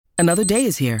Another day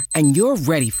is here, and you're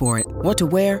ready for it. What to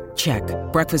wear? Check.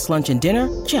 Breakfast, lunch, and dinner?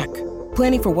 Check.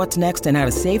 Planning for what's next and how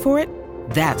to save for it?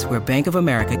 That's where Bank of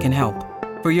America can help.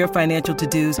 For your financial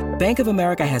to-dos, Bank of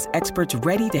America has experts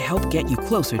ready to help get you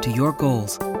closer to your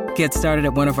goals. Get started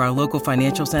at one of our local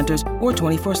financial centers or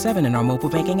 24/7 in our mobile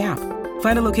banking app.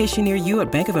 Find a location near you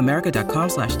at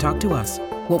bankofamerica.com/talktous.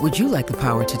 What would you like the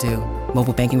power to do?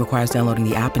 Mobile banking requires downloading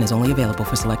the app and is only available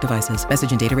for select devices.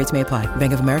 Message and data rates may apply.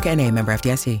 Bank of America N.A., member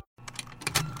FDIC.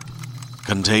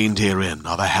 Contained herein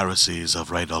are the heresies of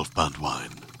Radolf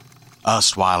Burntwine,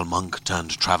 erstwhile monk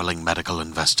turned traveling medical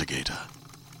investigator.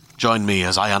 Join me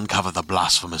as I uncover the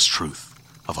blasphemous truth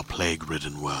of a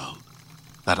plague-ridden world,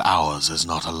 that ours is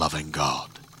not a loving God,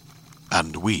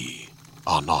 and we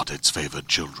are not its favored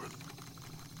children.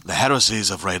 The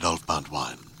heresies of Radolf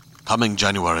Burntwine, coming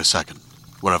January 2nd,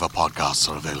 wherever podcasts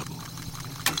are available.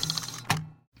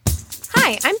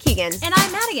 Hi, I'm Keegan. And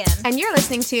I'm Madigan. And you're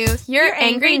listening to Your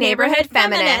Angry Neighborhood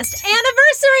Feminist.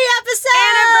 Anniversary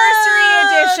episode!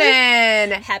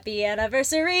 Anniversary edition! Happy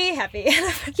anniversary, happy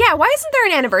anniversary. Yeah, why isn't there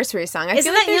an anniversary song? I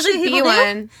feel like there should be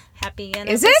one. Happy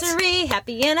Is anniversary, it?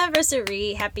 Happy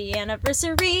anniversary, happy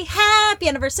anniversary, happy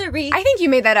anniversary. I think you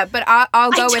made that up, but I'll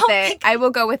go with it. I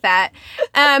will go with that.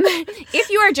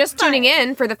 If you are just tuning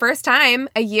in for the first time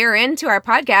a year into our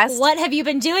podcast. What have you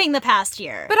been doing the past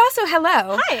year? But also,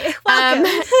 hello. Hi, welcome.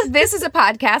 This is a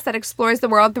podcast that explores the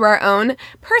world through our own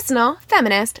personal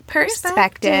feminist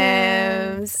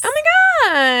perspectives. Oh my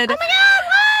God! Oh my God,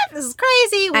 what? This is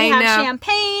crazy. We have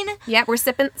champagne. Yeah, we're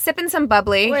sipping some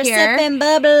bubbly here. We're sipping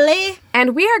bubbly.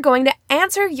 And we are going to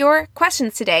answer your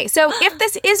questions today. So if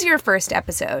this is your first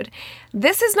episode,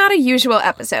 this is not a usual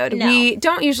episode. No. We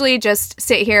don't usually just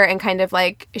sit here and kind of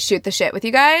like shoot the shit with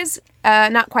you guys.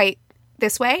 Not quite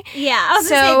this way. Yeah, I was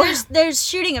going to say, there's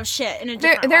shooting of shit in a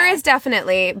different way. There is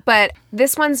definitely, but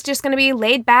this one's just going to be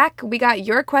laid back. We got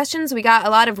your questions. We got a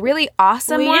lot of really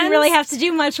awesome ones. We didn't really have to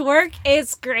do much work.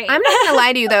 It's great. I'm not going to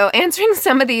lie to you, though. Answering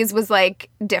some of these was, like,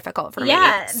 difficult for me.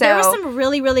 Yeah, so, there were some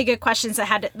really, really good questions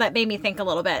that made me think a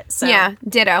little bit. So yeah,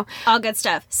 ditto. All good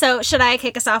stuff. So should I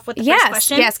kick us off with the first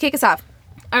question? Yes, kick us off.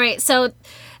 All right, so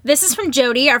this is from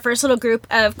Jody. Our first little group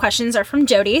of questions are from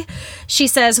Jody. She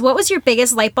says, what was your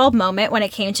biggest light bulb moment when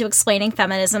it came to explaining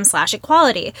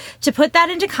feminism/equality? To put that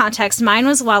into context, mine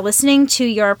was while listening to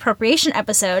your appropriation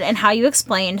episode and how you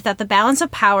explained that the balance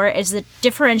of power is the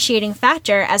differentiating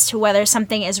factor as to whether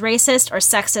something is racist or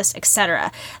sexist,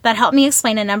 etc. That helped me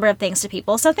explain a number of things to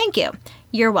people, so thank you.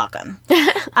 You're welcome.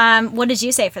 What did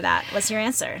you say for that? What's your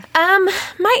answer?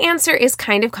 My answer is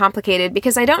kind of complicated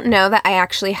because I don't know that I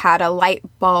actually had a light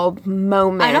bulb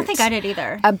moment. I don't think I did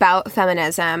either. About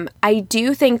feminism. I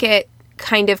do think it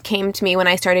kind of came to me when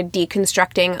I started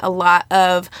deconstructing a lot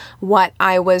of what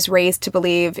I was raised to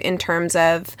believe in terms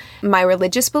of my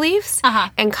religious beliefs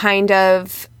and kind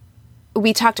of...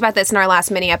 We talked about this in our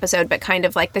last mini episode, but kind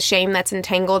of like the shame that's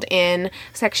entangled in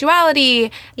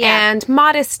sexuality and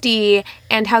modesty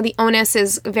and how the onus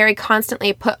is very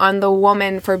constantly put on the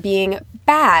woman for being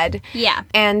bad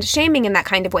and shaming in that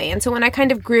kind of way. And so when I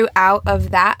kind of grew out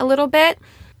of that a little bit,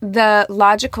 the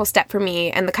logical step for me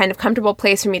and the kind of comfortable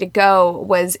place for me to go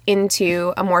was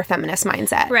into a more feminist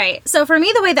mindset. Right. So for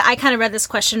me, the way that I kind of read this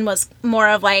question was more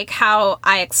of like how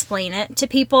I explain it to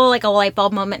people, like a light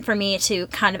bulb moment for me to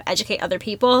kind of educate other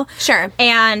people. Sure.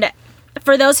 And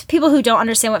for those people who don't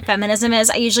understand what feminism is,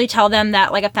 I usually tell them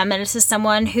that like a feminist is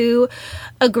someone who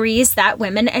agrees that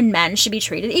women and men should be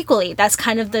treated equally. That's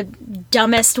kind of the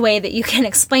dumbest way that you can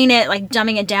explain it, like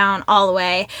dumbing it down all the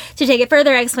way. To take it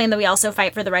further, I explain that we also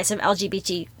fight for the rights of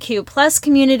LGBTQ plus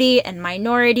community and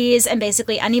minorities and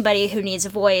basically anybody who needs a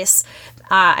voice.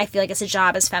 I feel like it's a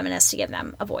job as feminists to give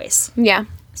them a voice. Yeah.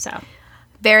 So...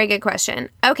 Very good question.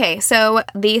 Okay, so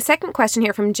the second question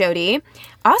here from Jody,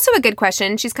 also a good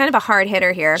question. She's kind of a hard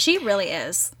hitter here. She really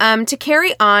is. To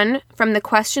carry on from the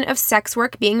question of sex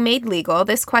work being made legal,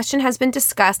 this question has been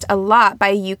discussed a lot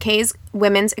by UK's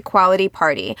Women's Equality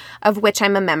Party, of which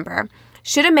I'm a member.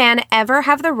 Should a man ever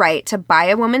have the right to buy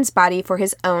a woman's body for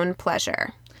his own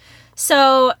pleasure?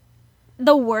 So...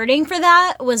 the wording for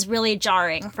that was really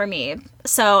jarring for me.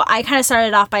 So I kind of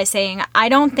started off by saying, I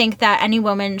don't think that any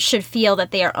woman should feel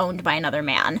that they are owned by another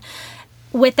man.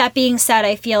 With that being said,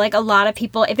 I feel like a lot of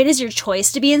people, if it is your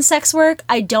choice to be in sex work,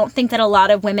 I don't think that a lot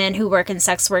of women who work in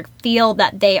sex work feel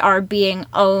that they are being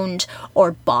owned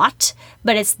or bought,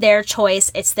 but it's their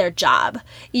choice, it's their job.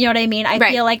 You know what I mean? I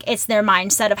feel like it's their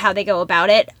mindset of how they go about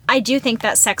it. I do think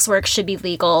that sex work should be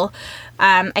legal.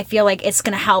 I feel like it's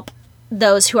going to help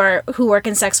those who work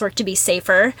in sex work to be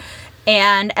safer,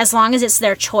 and as long as it's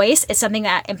their choice, it's something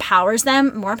that empowers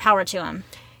them, more power to them.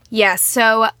 Yes.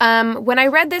 So when I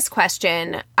read this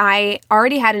question, I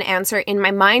already had an answer in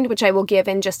my mind, which I will give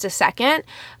in just a second.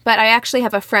 But I actually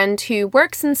have a friend who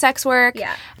works in sex work.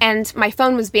 Yeah. And my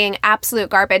phone was being absolute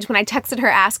garbage when I texted her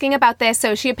asking about this.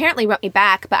 So she apparently wrote me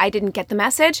back, but I didn't get the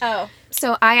message. Oh.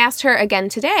 So I asked her again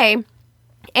today.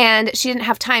 And she didn't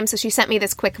have time, so she sent me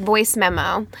this quick voice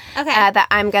memo that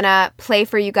I'm going to play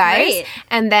for you guys. Great.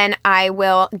 And then I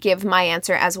will give my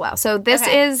answer as well. So this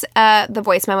is the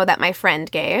voice memo that my friend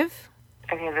gave.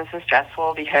 Okay, this is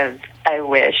stressful because I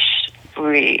wish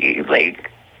your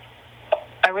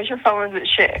phone wasn't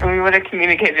shit and we would have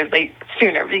communicated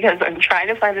sooner, because I'm trying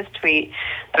to find this tweet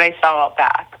that I saw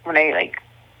back when I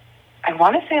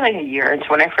want to say a year into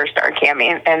when I first started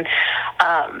camming. And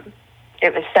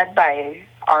it was said by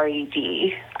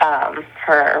R.E.D.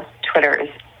 Her Twitter is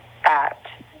at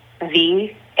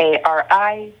VARIDEE.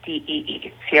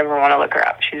 If you ever want to look her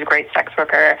up. She's a great sex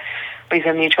worker. We've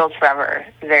been mutuals forever.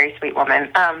 Very sweet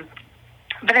woman.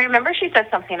 But I remember she said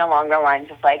something along the lines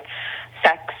of,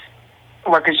 sex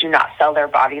workers do not sell their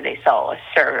body. They sell a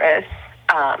service.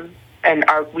 And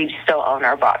we still own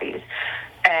our bodies.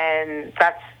 And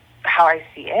that's how I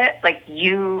see it.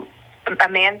 A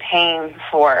man paying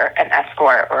for an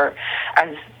escort, or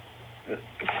as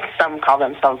some call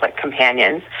themselves,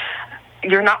 companions,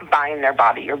 you're not buying their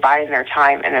body. You're buying their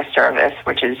time in a service,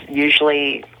 which is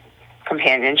usually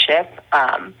companionship.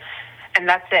 And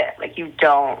that's it.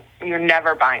 You're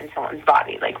never buying someone's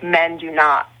body. Men do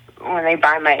not, when they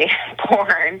buy my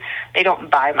porn, they don't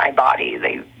buy my body.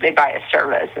 They buy a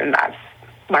service, and that's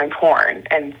my porn,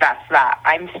 and that's that.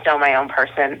 I'm still my own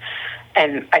person.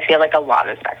 And I feel like a lot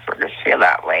of sex workers feel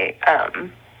that way.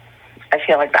 I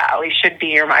feel like that at least should be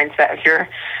your mindset if you're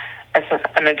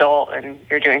an adult and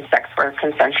you're doing sex work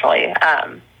consensually.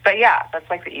 But yeah, that's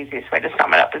the easiest way to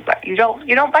sum it up, is that you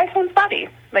don't buy someone's body.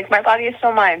 My body is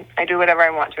still mine. I do whatever I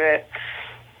want to it,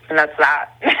 and that's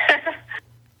that.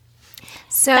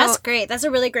 So that's great. That's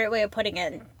a really great way of putting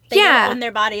it. They don't own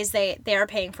their bodies. They are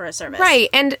paying for a service. Right.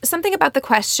 And something about the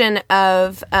question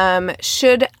of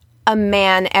should a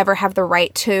man ever have the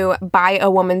right to buy a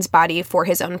woman's body for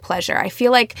his own pleasure? I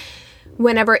feel like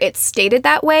whenever it's stated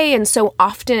that way, and so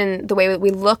often the way that we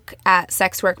look at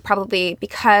sex work, probably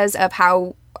because of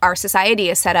how our society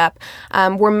is set up,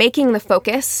 we're making the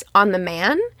focus on the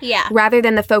man rather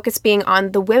than the focus being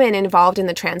on the women involved in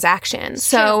the transaction.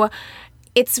 So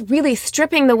it's really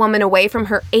stripping the woman away from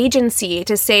her agency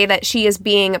to say that she is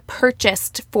being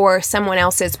purchased for someone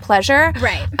else's pleasure.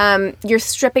 Right. You're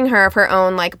stripping her of her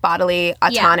own bodily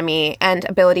autonomy and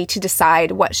ability to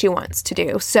decide what she wants to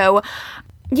do. So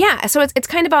yeah, so it's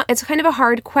kind of a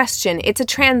hard question. It's a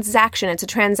transaction. It's a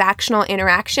transactional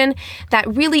interaction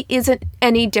that really isn't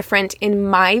any different, in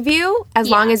my view, as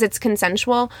long as it's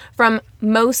consensual, from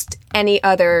most any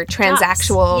other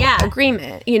transactional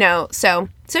agreement. So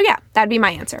yeah, that'd be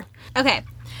my answer. Okay.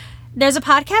 There's a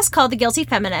podcast called The Guilty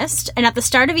Feminist, and at the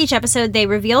start of each episode, they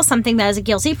reveal something that is a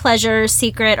guilty pleasure,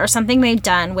 secret, or something they've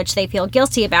done which they feel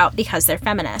guilty about because they're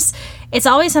feminists. It's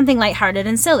always something lighthearted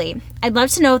and silly. I'd love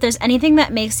to know if there's anything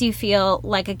that makes you feel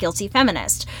like a guilty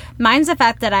feminist. Mine's the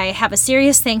fact that I have a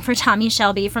serious thing for Tommy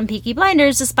Shelby from Peaky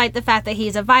Blinders, despite the fact that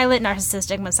he's a violent,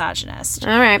 narcissistic misogynist.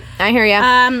 All right, I hear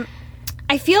ya.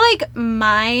 I feel like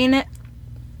mine...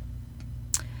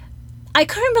 I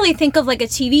couldn't really think of a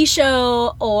TV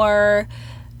show or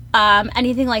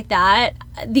anything like that.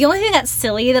 The only thing that's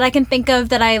silly that I can think of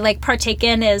that I partake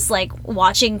in is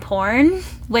watching porn,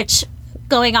 which,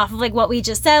 going off of what we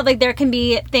just said, there can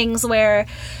be things where,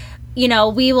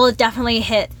 we will definitely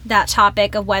hit that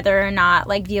topic of whether or not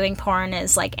viewing porn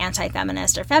is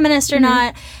anti-feminist or feminist or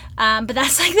not. But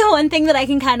that's the one thing that I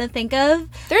can kind of think of.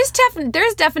 There's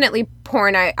definitely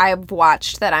porn I've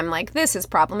watched that I'm this is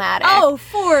problematic. Oh,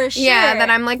 for sure. Yeah, that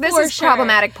I'm this is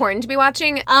problematic porn to be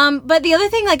watching. But the other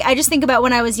thing, I just think about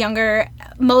when I was younger,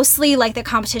 mostly the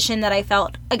competition that I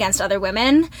felt against other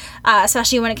women,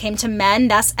 especially when it came to men.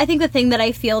 That's, I think, the thing that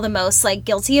I feel the most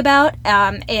guilty about,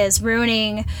 is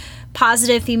ruining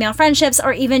positive female friendships,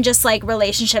 or even just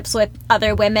relationships with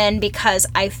other women, because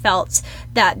I felt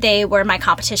that they were my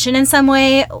competition in some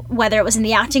way, whether it was in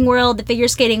the acting world, the figure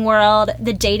skating world,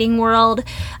 the dating world.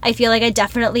 I feel like I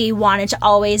definitely wanted to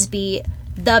always be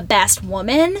the best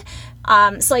woman.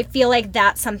 So I feel like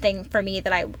that's something for me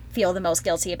that I feel the most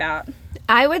guilty about.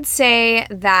 I would say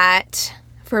that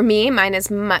for me, mine is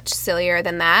much sillier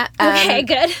than that. Okay,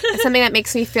 good. Something that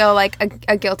makes me feel like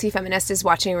a guilty feminist is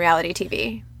watching reality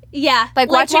TV. Yeah.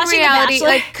 Watching reality,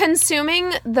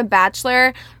 consuming The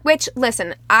Bachelor, which,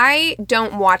 listen, I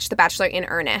don't watch The Bachelor in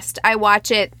earnest. I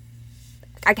watch it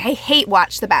I hate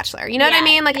watch The Bachelor. You know what I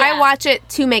mean? Like, yeah. I watch it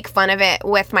to make fun of it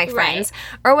with my friends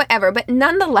or whatever. But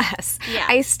nonetheless,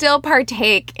 I still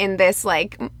partake in this,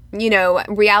 like, you know,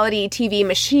 reality TV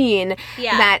machine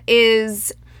that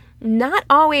is not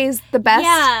always the best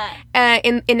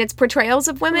in its portrayals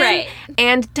of women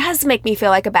and does make me feel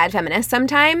like a bad feminist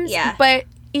sometimes. But,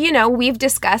 you know, we've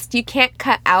discussed you can't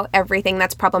cut out everything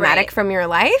that's problematic from your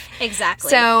life. Exactly.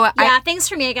 So things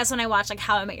for me, I guess, when I watch, like,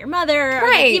 How I Met Your Mother, or,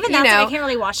 like, even that's, like, I can't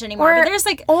really watch it anymore. Or but there's,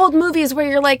 like, old movies where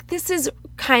you're like, this is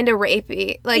kind of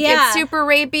rapey. Like, it's super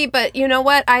rapey, but you know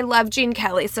what? I love Gene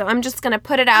Kelly, so I'm just going to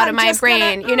put it out of my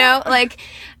brain, you know? Like,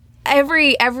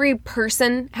 every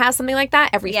person has something like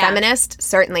that. Every feminist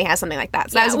certainly has something like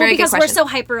that. So that was a very good question. Because we're so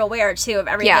hyper aware too of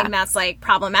everything that's like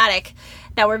problematic,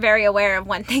 that we're very aware of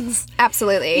when things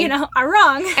absolutely, you know, are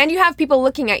wrong. And you have people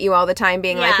looking at you all the time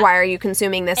being like, why are you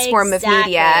consuming this form of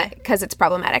media? Because it's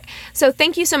problematic. So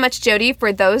thank you so much, Jody,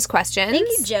 for those questions. Thank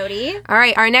you, Jody. All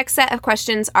right, our next set of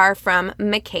questions are from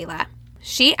Michaela.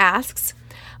 She asks,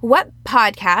 what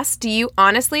podcasts do you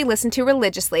honestly listen to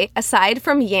religiously, aside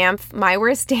from YAMF, My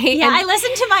Worst Date? Yeah, I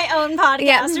listen to my own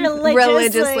podcast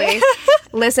religiously.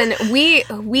 Listen,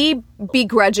 we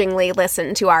begrudgingly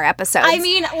listen to our episodes. I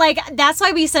mean, like, that's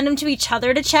why we send them to each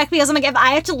other to check, because I'm like, if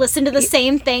I have to listen to the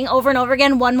same thing over and over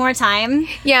again one more time.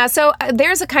 Yeah, so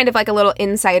there's a kind of like a little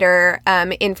insider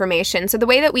information. So the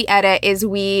way that we edit is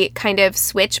we kind of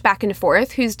switch back and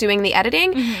forth who's doing the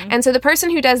editing. And so the person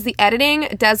who does the editing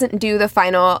doesn't do the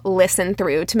final listen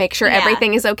through to make sure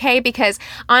everything is okay, because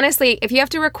honestly, if you have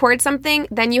to record something,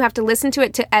 then you have to listen to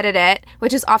it to edit it,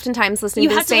 which is oftentimes listening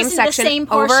to the same section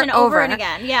over and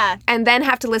again. Yeah. And then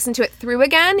have to listen to it through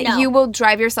again. You will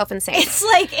drive yourself insane. It's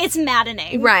like, it's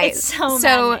maddening. Right. It's so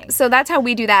maddening. So that's how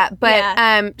we do that.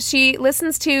 But she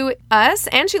listens to us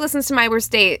and she listens to My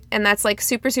Worst Date, and that's like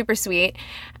super, super sweet.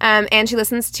 And she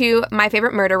listens to My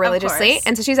Favorite Murder religiously.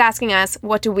 And so she's asking us,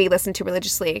 what do we listen to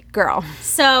religiously? Girl.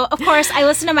 So, of course, I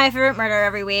listen to My Favorite Murder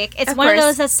every week. It's one of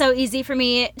those that's so easy for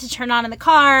me to turn on in the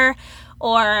car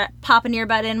or pop an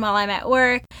earbud in while I'm at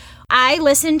work. I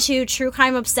listen to True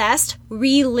Crime Obsessed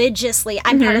religiously.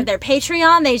 I'm part of their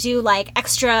Patreon. They do, like,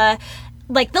 extra...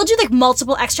 Like, they'll do, like,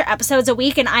 multiple extra episodes a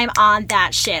week, and I'm on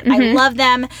that shit. I love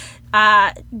them.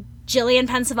 Jillian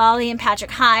Pensavalle and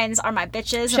Patrick Hines are my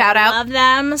bitches. Shout out. I love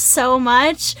them so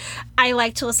much. I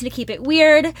like to listen to Keep It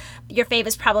Weird. Your Fave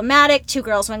is Problematic. Two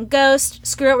Girls, One Ghost.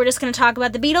 Screw it, we're just going to talk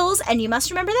about the Beatles, and you must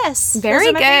remember this.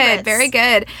 Very good. Favorites. Very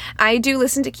good. I do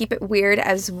listen to Keep It Weird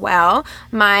as well.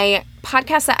 My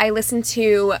podcasts that I listen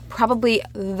to probably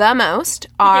the most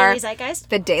are Daily Zeitgeist.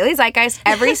 The Daily Zeitgeist.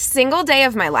 Every single day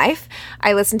of my life,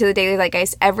 I listen to The Daily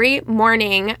Zeitgeist every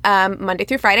morning, Monday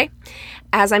through Friday.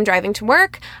 As I'm driving to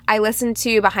work, I listen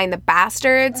to Behind the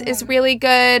Bastards is really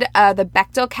good. The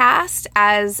Bechdel Cast,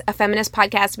 as a feminist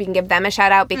podcast, we can give them a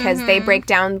shout out because they break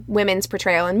down women's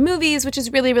portrayal in movies, which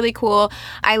is really, really cool.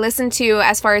 I listen to,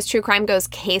 as far as true crime goes,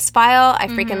 Case File. I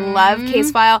freaking love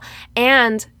Case File.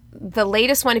 And the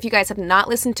latest one, if you guys have not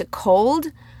listened to Cold,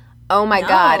 oh my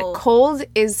God. Cold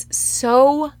is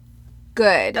so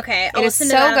good. Okay, I'll listen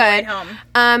to that on the way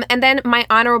home. And then my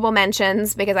honorable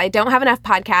mentions, because I don't have enough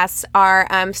podcasts, are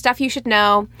Stuff You Should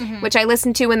Know, which I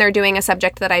listen to when they're doing a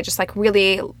subject that I just like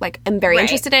really like am very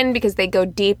interested in, because they go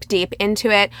deep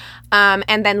into it.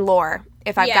 And then Lore.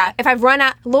 If I've run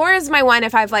out, Lore is my one.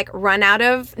 If I've like run out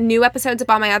of new episodes of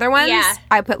all my other ones,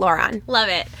 I put Lore on. Love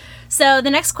it. So the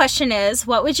next question is,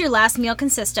 what would your last meal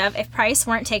consist of if price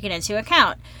weren't taken into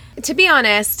account? To be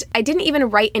honest, I didn't even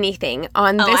write anything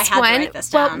on this I had one. to write this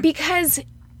down. Well, because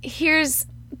here's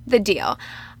the deal.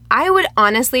 I would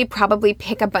honestly probably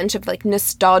pick a bunch of like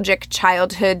nostalgic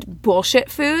childhood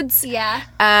bullshit foods. Yeah.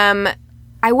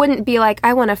 I wouldn't be like,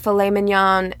 I want a filet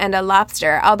mignon and a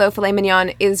lobster, although filet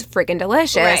mignon is freaking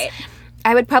delicious. Right.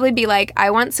 I would probably be like,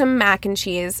 I want some mac and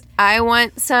cheese. I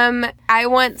want some,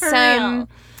 real.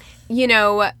 you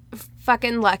know,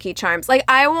 fucking Lucky Charms. Like,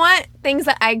 I want things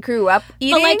that I grew up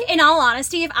eating. But, like, in all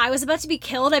honesty, if I was about to be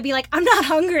killed, I'd be like, I'm not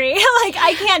hungry. Like,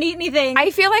 I can't eat anything. I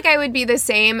feel like I would be the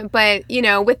same, but, you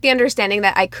know, with the understanding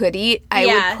that I could eat, I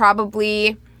would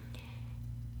probably...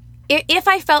 If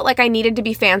I felt like I needed to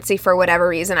be fancy for whatever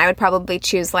reason, I would probably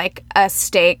choose, like, a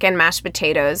steak and mashed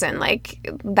potatoes, and, like,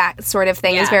 that sort of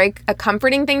thing is very a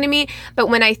comforting thing to me. But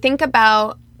when I think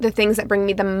about the things that bring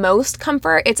me the most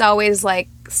comfort, it's always, like,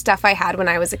 stuff I had when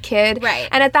I was a kid. Right.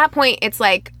 And at that point, it's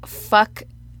like, fuck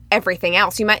everything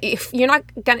else. You're not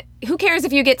gonna, who cares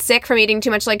if you get sick from eating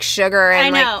too much, like, sugar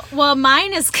and, I know. Well,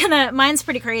 mine's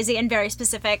pretty crazy and very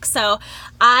specific. So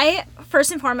I,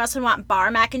 first and foremost, would want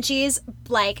bar mac and cheese,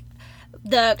 like,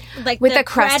 with the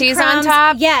crusties on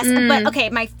top. Yes, but okay,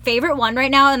 my favorite one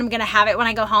right now, and I'm gonna have it when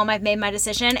I go home. I've made my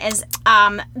decision. Is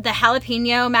the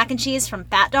jalapeno mac and cheese from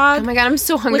Fat Dog. Oh my god, I'm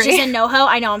so hungry. Which is in NoHo.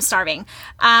 I know, I'm starving.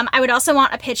 I would also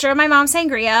want a pitcher of my mom's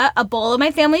sangria, a bowl of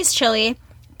my family's chili,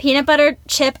 peanut butter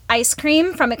chip ice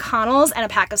cream from McConnell's, and a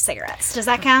pack of cigarettes. Does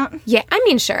that count? Yeah, I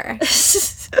mean, sure.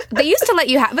 They used to let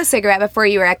you have a cigarette before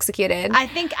you were executed.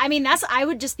 I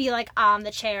would just be like on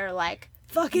the chair, like,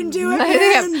 fucking do it,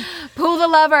 man. Pull the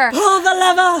lever. Pull the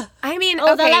lever. I mean,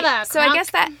 Pull the okay, lever. so I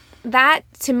guess that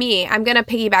to me, I'm going to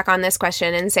piggyback on this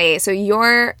question and say, so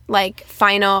your, like,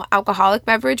 final alcoholic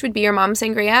beverage would be your mom's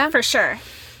sangria? For sure.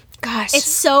 Gosh. It's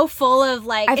so full of,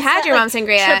 like... I've had your mom's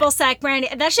sangria. Triple sec brandy.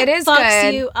 That shit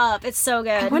fucks you up. It's so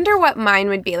good. I wonder what mine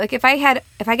would be. Like, if I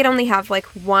could only have, like,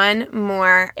 one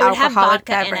more alcoholic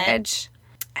beverage.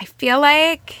 I feel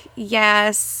like,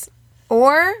 yes.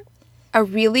 Or a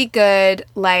really good,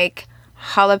 like,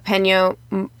 jalapeno,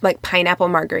 like, pineapple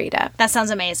margarita. That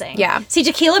sounds amazing. Yeah. See,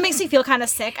 tequila makes me feel kind of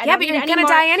sick. But you're gonna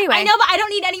die anyway. I know, but I don't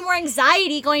need any more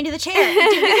anxiety going to the chair. Dude,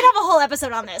 we could have a whole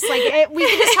episode on this. Like, we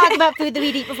could just talk about food that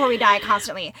we'd eat before we die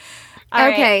constantly.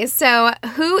 Okay, so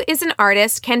who is an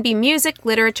artist, can be music,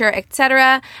 literature,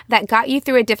 etc., that got you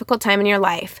through a difficult time in your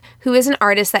life? Who is an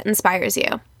artist that inspires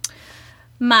you?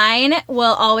 Mine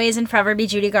will always and forever be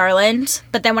Judy Garland.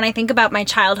 But then when I think about my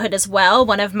childhood as well,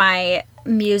 one of my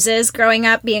muses growing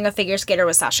up being a figure skater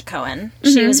was Sasha Cohen.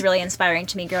 She was really inspiring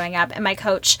to me growing up. And my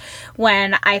coach,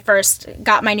 when I first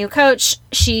got my new coach,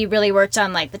 she really worked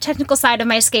on like the technical side of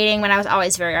my skating when I was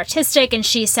always very artistic. And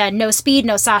she said, no speed,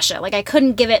 no Sasha. Like I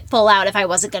couldn't give it full out if I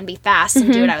wasn't going to be fast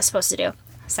and do what I was supposed to do.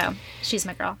 So she's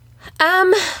my girl.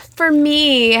 For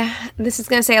me, this is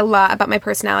going to say a lot about my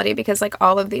personality because like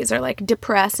all of these are like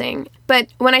depressing. But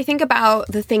when I think about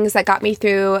the things that got me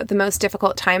through the most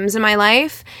difficult times in my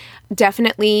life,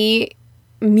 definitely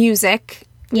music.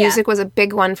 Yeah. Music was a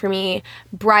big one for me.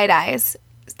 Bright Eyes.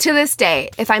 To this day,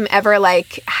 if I'm ever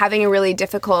like having a really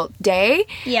difficult day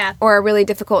or a really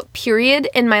difficult period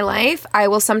in my life, I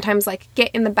will sometimes like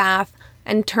get in the bath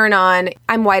and turn on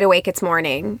I'm Wide Awake It's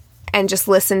Morning and just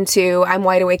listen to I'm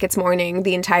Wide Awake It's Morning,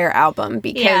 the entire album,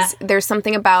 because there's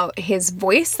something about his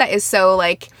voice that is so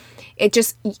like,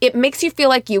 it makes you feel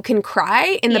like you can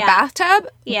cry in the bathtub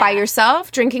by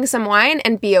yourself, drinking some wine,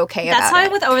 and be okay about it. That's how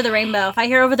I'm with Over the Rainbow. If I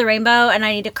hear Over the Rainbow and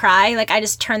I need to cry, like I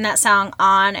just turn that song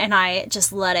on and I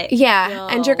just let it go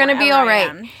and you're going to be all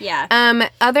right. Yeah.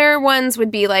 Other ones would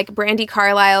be like Brandi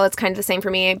Carlile. It's kind of the same for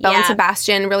me. Belle and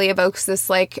Sebastian really evokes this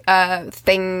like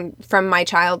thing from my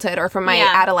childhood or from my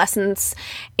adolescence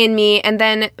in me. And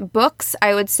then books,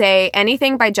 I would say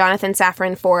anything by Jonathan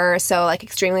Safran Foer. So like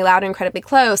Extremely Loud, Incredibly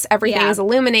Close, Everything is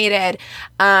Illuminated.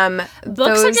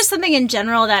 Books are just something in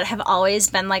general that have always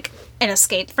been like an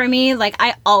escape for me. Like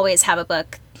I always have a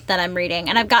book that I'm reading,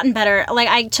 and I've gotten better. Like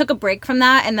I took a break from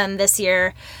that, and then this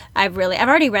year I've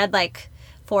already read like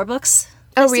 4 books.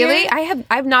 Oh really?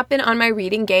 I've not been on my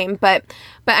reading game, but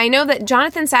I know that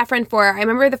Jonathan Safran Foer, I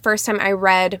remember the first time I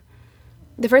read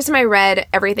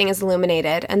Everything is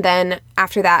Illuminated, and then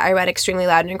after that I read Extremely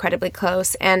Loud and Incredibly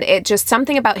Close, and it just,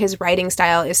 something about his writing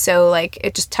style is so like,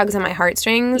 it just tugs on my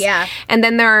heartstrings. Yeah. And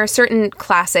then there are certain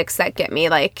classics that get me,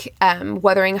 like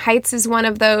Wuthering Heights is one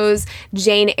of those.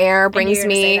 Jane Eyre brings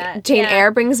me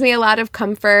a lot of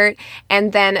comfort,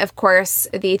 and then of course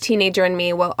the teenager in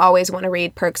me will always want to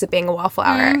read Perks of Being a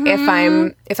Wallflower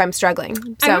if I'm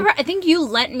struggling. So I think you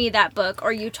lent me that book,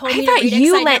 or you told me to read it. I thought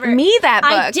you lent me that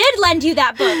book. I did lend you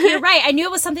that book. You're right. I knew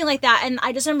it was something like that, and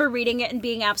I just remember reading it and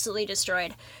being absolutely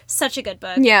destroyed. Such a good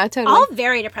book. Yeah, totally. All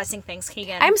very depressing things,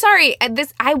 Keegan. I'm sorry.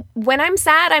 When I'm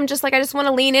sad, I'm just like, I just want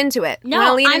to lean into it.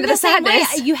 No, I'm the same way.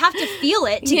 You have to feel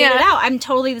it to get it out. I'm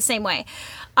totally the same way.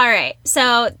 All right.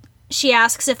 So she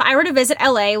asks, if I were to visit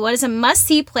LA, what is a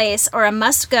must-see place or a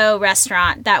must-go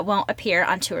restaurant that won't appear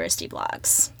on touristy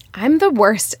blogs? I'm the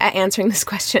worst at answering this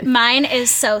question. Mine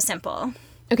is so simple.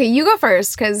 Okay, you go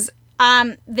first, because...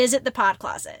 visit the Pod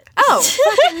Closet. Oh,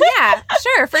 yeah,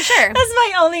 sure, for sure. That's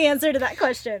my only answer to that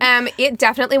question. It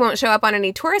definitely won't show up on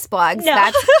any tourist blogs.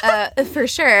 No. That's for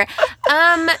sure.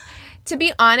 To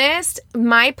be honest,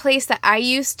 my place that I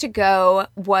used to go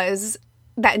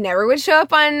that never would show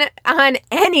up on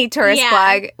any tourist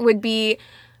blog would be,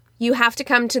 you have to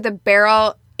come to the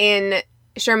Barrel in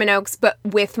Sherman Oaks, but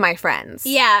with my friends.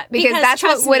 Yeah, because that's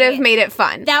what would have made it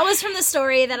fun. That was from the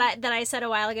story that I said a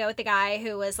while ago with the guy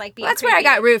who was like being. That's creepy. where I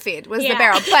got roofied, was the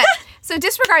Barrel. But so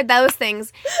disregard those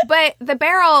things. But the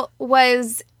Barrel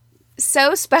was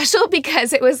so special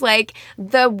because it was like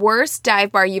the worst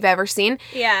dive bar you've ever seen.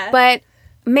 Yeah. But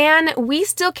Man, we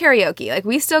still karaoke. Like,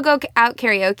 we still go out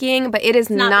karaokeing, but it is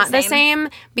not the same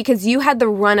because you had the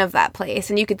run of that place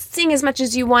and you could sing as much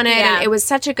as you wanted and it was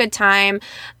such a good time.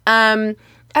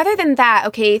 Other than that,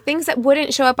 okay, things that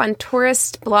wouldn't show up on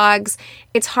tourist blogs,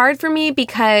 it's hard for me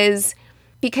because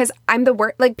I'm the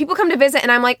worst. Like, people come to visit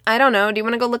and I'm like, I don't know. Do you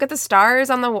want to go look at the stars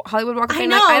on the Hollywood Walk of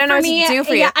Fame? I don't know what to do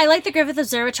for you. I like the Griffith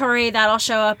Observatory. That'll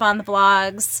show up on the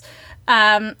blogs.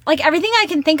 Like, everything I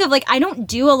can think of, like, I don't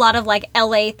do a lot of, like,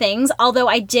 LA things, although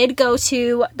I did go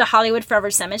to the Hollywood Forever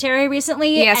Cemetery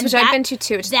recently. Yes, and which I've been to,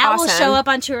 too, which is awesome. That will show up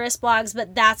on tourist blogs,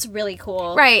 but that's really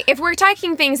cool. Right. If we're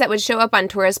talking things that would show up on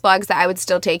tourist blogs that I would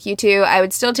still take you to, I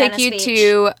would still take you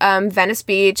to Venice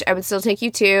Beach. I would still take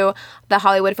you to the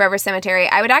Hollywood Forever Cemetery.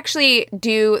 I would actually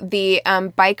do the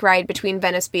bike ride between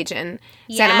Venice Beach and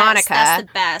Santa Monica. That's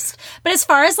the best. But as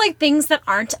far as, like, things that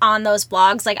aren't on those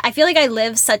blogs, like, I feel like I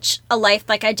live such a life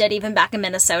like I did even back in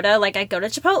Minnesota. Like, I go to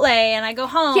Chipotle and I go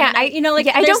home. Yeah, I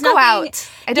don't go out.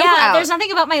 I don't go out. There's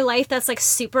nothing about my life that's, like,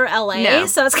 super LA,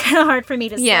 so it's kind of hard for me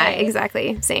to say. Yeah,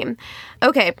 exactly. Same.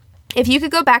 Okay. If you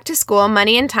could go back to school,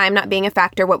 money and time not being a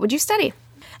factor, what would you study?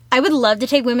 I would love to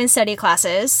take women's study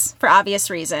classes for obvious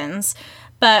reasons.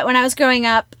 But when I was growing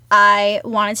up, I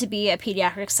wanted to be a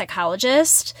pediatric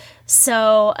psychologist.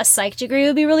 So a psych degree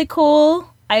would be really cool.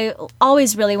 I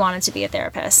always really wanted to be a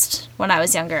therapist when I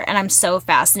was younger, and I'm so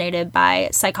fascinated by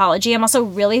psychology. I'm also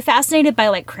really fascinated by,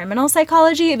 like, criminal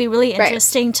psychology. It'd be really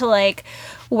interesting to, like,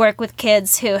 work with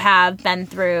kids who have been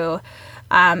through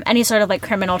any sort of, like,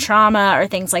 criminal trauma or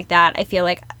things like that. I feel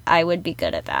like I would be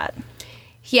good at that.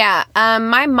 Yeah,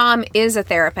 my mom is a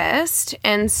therapist,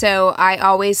 and so I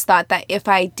always thought that if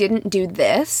I didn't do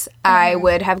this, I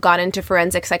would have gone into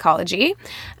forensic psychology,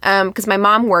 because my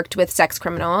mom worked with sex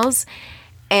criminals.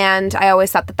 And I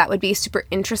always thought that that would be super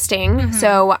interesting.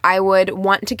 So I would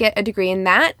want to get a degree in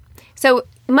that. So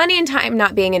money and time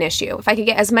not being an issue. If I could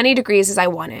get as many degrees as I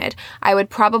wanted, I would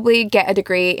probably get a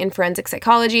degree in forensic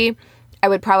psychology. I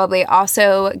would probably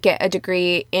also get a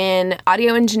degree in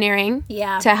audio engineering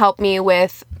to help me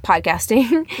with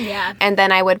podcasting. And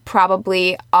then I would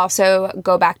probably also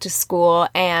go back to school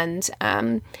and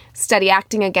study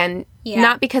acting again.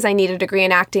 Not because I need a degree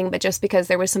in acting, but just because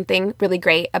there was something really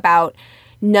great about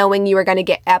knowing you were going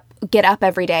to get up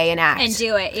every day and act. And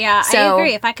do it, yeah. So, I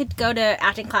agree. If I could go to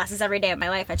acting classes every day of my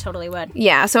life, I totally would.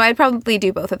 Yeah, so I'd probably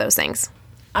do both of those things.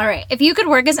 All right. If you could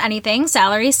work as anything,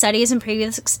 salary, studies, and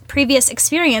previous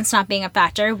experience not being a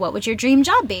factor, what would your dream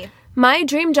job be? My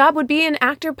dream job would be an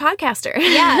actor podcaster.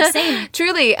 Yeah, same.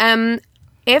 Truly.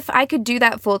 If I could do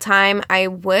that full time, I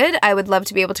would. I would love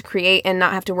to be able to create and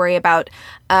not have to worry about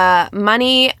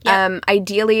money. Yep.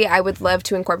 Ideally, I would love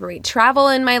to incorporate travel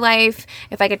in my life.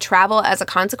 If I could travel as a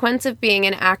consequence of being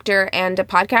an actor and a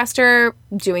podcaster,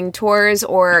 doing tours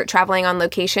or traveling on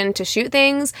location to shoot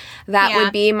things, that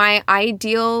would be my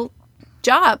ideal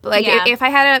job. Like, if I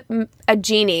had a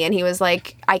genie and he was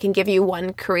like, I can give you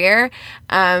one career,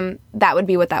 that would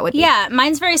be what that would be. Yeah,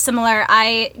 mine's very similar.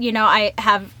 I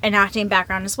have an acting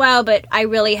background as well, but I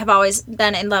really have always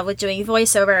been in love with doing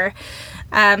voiceover.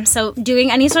 So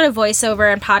doing any sort of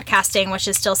voiceover and podcasting, which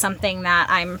is still something that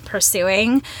I'm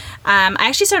pursuing. I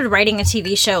actually started writing a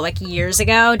TV show like years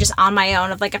ago, just on my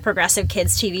own, of like a progressive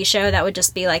kids TV show that would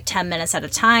just be like 10 minutes at a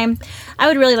time. I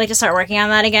would really like to start working on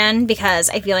that again, because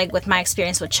I feel like with my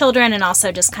experience with children and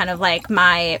also just kind of like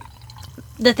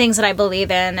the things that I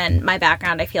believe in and my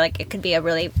background, I feel like it could be a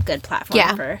really good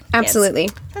platform for kids. Absolutely.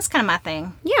 That's kind of my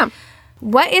thing. Yeah.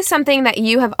 What is something that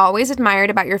you have always admired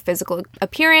about your physical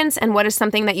appearance, and what is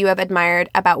something that you have admired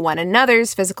about one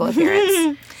another's physical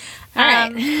appearance? All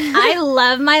right. I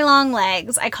love my long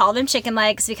legs. I call them chicken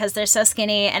legs because they're so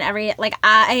skinny, and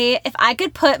if I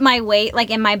could put my weight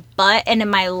like in my butt and in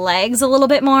my legs a little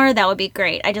bit more, that would be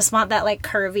great. I just want that like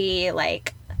curvy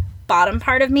like bottom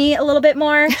part of me a little bit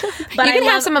more. But you can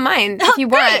have some of mine if you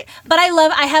want. But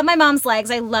I have my mom's legs.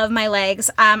 I love my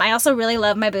legs. I also really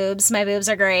love my boobs. My boobs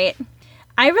are great.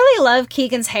 I really love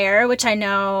Keegan's hair, which I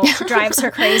know drives her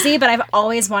crazy, but I've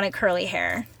always wanted curly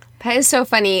hair. That is so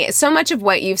funny. So much of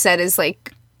what you've said is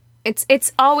like,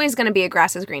 it's always going to be a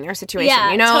grass is greener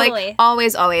situation, you know? Totally. Like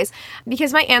always.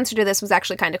 Because my answer to this was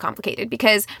actually kind of complicated,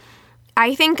 because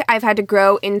I think I've had to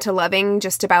grow into loving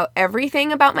just about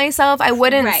everything about myself. I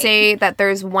wouldn't say that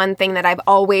there's one thing that I've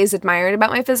always admired about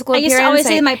my physical appearance. I used to always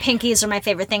say my pinkies are my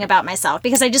favorite thing about myself,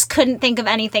 because I just couldn't think of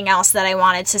anything else that I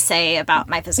wanted to say about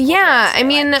my physical appearance. I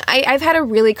mean, I've had a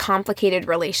really complicated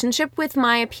relationship with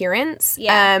my appearance.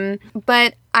 Yeah.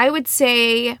 But I would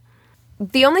say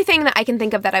the only thing that I can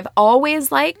think of that I've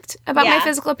always liked about my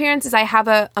physical appearance is I have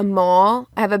a mole.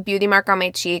 I have a beauty mark on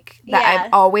my cheek that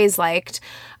I've always liked.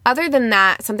 other than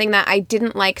that, something that I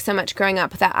didn't like so much growing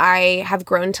up that I have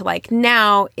grown to like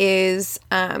now is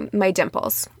my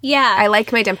dimples. Yeah. I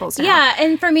like my dimples now. Yeah,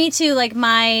 and for me too, like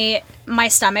my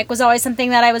stomach was always something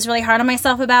that I was really hard on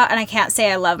myself about, and I can't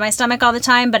say I love my stomach all the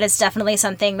time, but it's definitely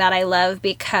something that I love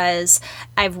because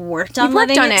I've worked on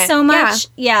loving it so much.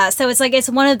 Yeah, so it's like it's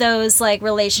one of those like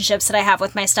relationships that I have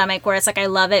with my stomach where it's like I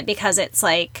love it because it's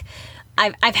like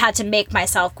I've had to make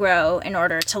myself grow in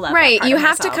order to love right. that part You of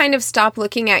have myself. to kind of stop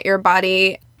looking at your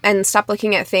body and stop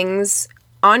looking at things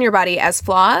on your body as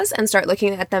flaws and start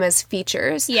looking at them as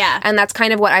features. Yeah. And that's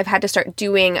kind of what I've had to start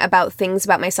doing about things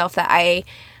about myself that I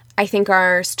think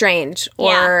are strange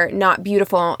or not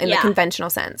beautiful in the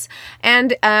conventional sense.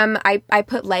 And I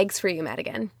put legs for you,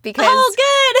 Madigan, because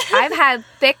good. I've had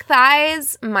thick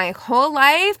thighs my whole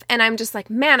life, and I'm just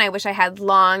like, man, I wish I had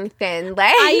long, thin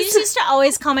legs. I used to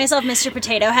always call myself Mr.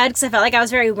 Potato Head because I felt like I was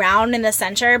very round in the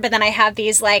center, but then I have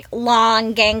these like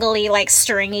long, gangly, like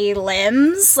stringy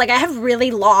limbs. Like I have really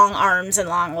long arms and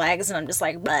long legs, and I'm just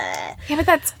like, bleh. Yeah, but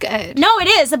that's good. No, it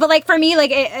is. But like for me,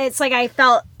 like it's like I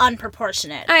felt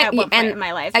unproportionate at one point in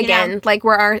my life. Again, you know? like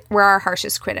we're our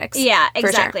harshest critics. Yeah, for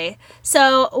exactly. sure.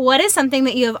 So what is something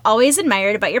that you have always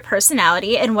admired about your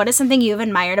personality, and what is something you've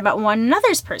admired about one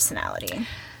another's personality?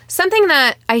 Something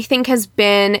that I think has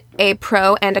been a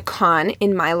pro and a con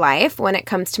in my life when it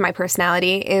comes to my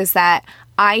personality is that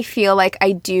I feel like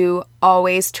I do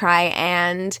always try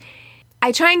and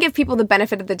give people the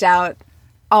benefit of the doubt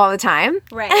all the time.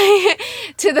 Right.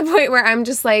 To the point where I'm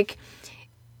just like,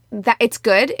 that it's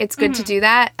good to do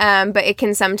that, but it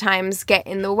can sometimes get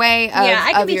in the way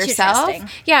of yourself. Too trusting.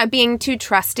 Yeah, being too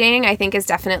trusting, I think, is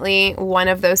definitely one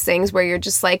of those things where you're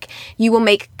just like, you will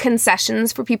make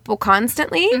concessions for people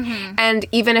constantly, and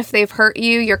even if they've hurt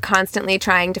you, you're constantly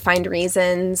trying to find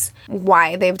reasons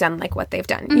why they've done like what they've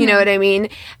done. You know what I mean?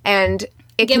 And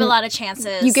You give a lot of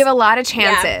chances. You give a lot of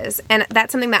chances. And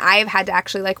that's something that I've had to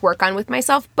actually like work on with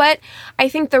myself. But I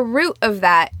think the root of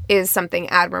that is something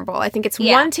admirable. I think it's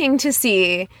wanting to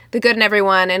see the good in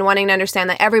everyone and wanting to understand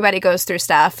that everybody goes through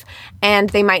stuff and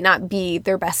they might not be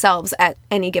their best selves at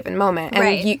any given moment.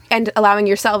 And and allowing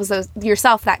yourself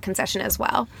that concession as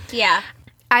well. Yeah.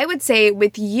 I would say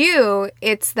with you,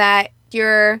 it's that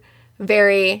you're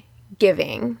very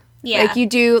giving. Yeah. Like you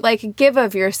do, like, give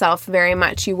of yourself very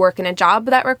much. You work in a job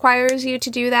that requires you to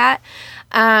do that.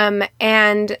 And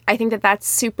I think that that's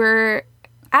super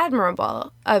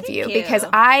admirable of you because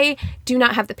I do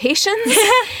not have the patience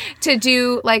to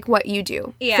do, like, what you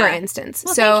do, for instance.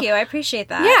 Well, so, thank you. I appreciate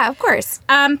that. Yeah, of course.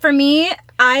 For me,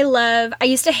 I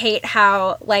used to hate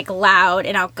how, like, loud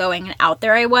and outgoing and out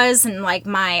there I was, and, like,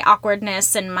 my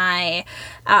awkwardness and my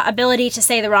ability to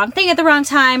say the wrong thing at the wrong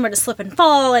time or to slip and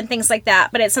fall and things like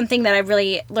that. But it's something that I've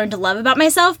really learned to love about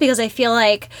myself because I feel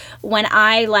like when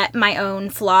I let my own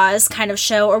flaws kind of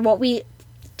show, or what we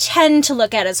tend to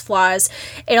look at as flaws,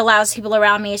 it allows people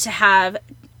around me to have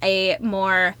a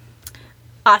more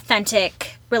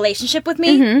authentic relationship with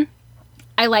me.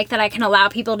 I like that I can allow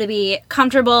people to be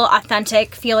comfortable,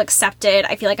 authentic, feel accepted.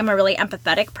 I feel like I'm a really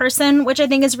empathetic person, which I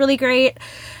think is really great.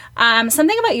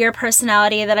 Something about your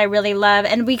personality that I really love,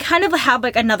 and we kind of have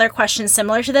like another question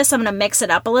similar to this, so I'm going to mix it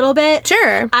up a little bit.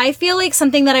 Sure. I feel like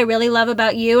something that I really love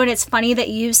about you, and it's funny that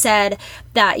you said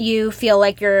that you feel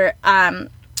like you're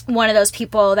one of those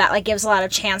people that like gives a lot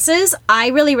of chances. I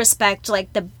really respect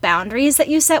like the boundaries that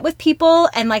you set with people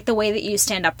and like the way that you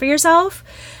stand up for yourself,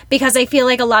 because I feel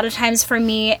like a lot of times for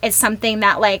me it's something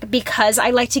that like, because I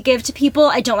like to give to people,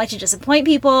 I don't like to disappoint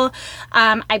people.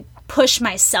 I push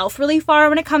myself really far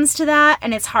when it comes to that,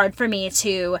 and it's hard for me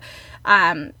to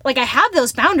like, I have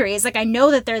those boundaries, like I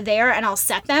know that they're there and I'll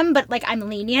set them, but like I'm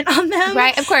lenient on them,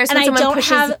 Right, of course. and When I someone don't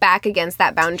pushes back against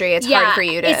that boundary, it's hard for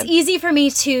you to... It's easy for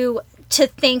me to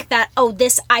think that, oh,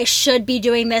 I should be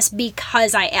doing this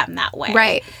because I am that way.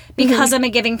 Right. Because I'm a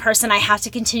giving person, I have to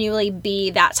continually be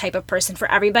that type of person for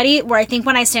everybody, where I think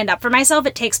when I stand up for myself,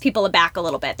 it takes people aback a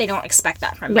little bit. They don't expect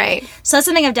that from me. Right. So that's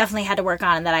something I've definitely had to work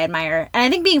on and that I admire. And I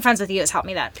think being friends with you has helped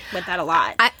me with that a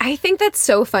lot. I think that's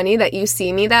so funny that you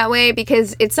see me that way,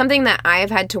 because it's something that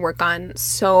I've had to work on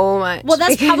so much. Well,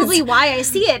 that's probably why I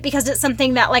see it, because it's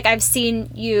something that like I've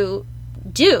seen you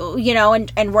do, you know,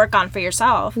 and work on for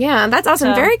yourself. Yeah, that's awesome.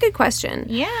 So, very good question.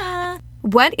 Yeah.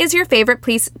 What is your favorite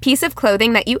piece of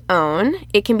clothing that you own?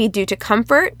 It can be due to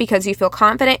comfort, because you feel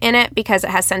confident in it, because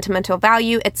it has sentimental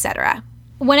value, etc.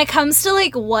 When it comes to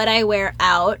like what I wear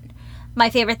out, my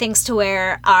favorite things to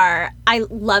wear are, I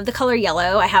love the color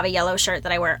yellow. I have a yellow shirt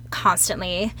that I wear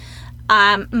constantly.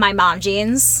 My mom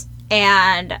jeans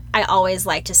and I always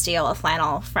like to steal a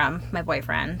flannel from my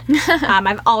boyfriend.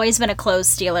 I've always been a clothes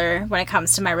stealer when it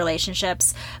comes to my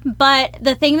relationships. But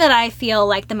the thing that I feel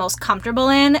like the most comfortable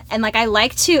in, and like I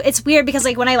like to, it's weird because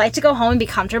like when I like to go home and be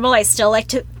comfortable, I still like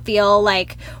to feel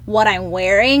like what I'm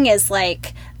wearing is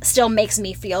like still makes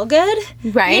me feel good.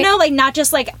 Right. You know, like not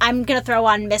just like I'm going to throw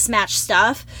on mismatched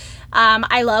stuff.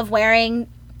 I love wearing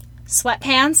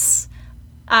sweatpants,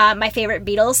 my favorite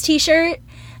Beatles t-shirt,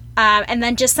 and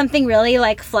then just something really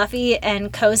like fluffy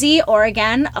and cozy, or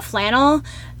again, a flannel.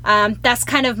 That's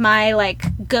kind of my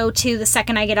like go-to the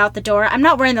second I get out the door. I'm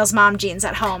not wearing those mom jeans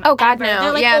at home. Oh God, ever. no.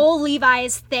 They're like old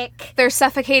Levi's, thick. They're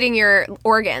suffocating your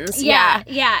organs.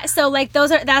 Yeah. So like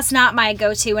that's not my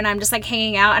go-to when I'm just like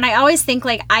hanging out. And I always think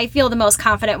like I feel the most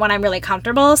confident when I'm really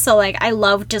comfortable. So like I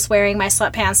love just wearing my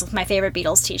sweatpants with my favorite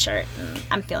Beatles t-shirt.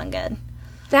 I'm feeling good.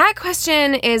 That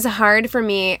question is hard for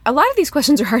me. A lot of these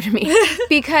questions are hard to me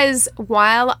because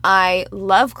while I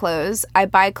love clothes, I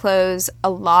buy clothes a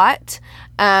lot.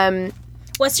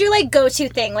 What's your like go-to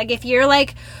thing? Like if you're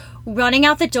like running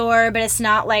out the door, but it's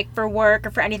not like for work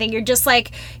or for anything, you're just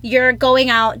like you're going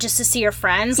out just to see your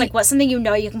friends. Like what's something you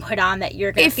know you can put on that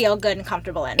you're gonna feel good and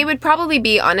comfortable in? It would probably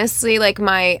be honestly like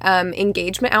my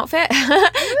engagement outfit,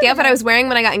 the outfit I was wearing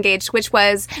when I got engaged, which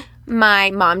was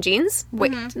my mom jeans,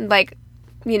 like,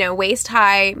 you know,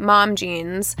 waist-high mom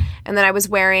jeans, and then I was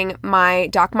wearing my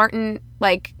Doc Marten,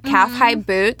 like, calf-high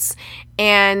boots,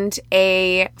 and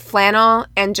a flannel,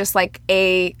 and just, like,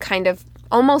 a kind of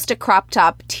almost a crop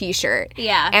top t-shirt.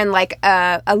 Yeah. And, like,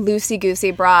 a loosey-goosey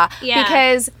bra. Yeah.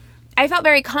 Because I felt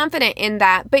very confident in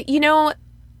that. But, you know,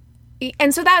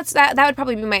 and so that would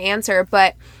probably be my answer,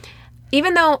 but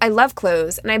even though I love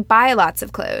clothes and I buy lots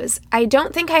of clothes, I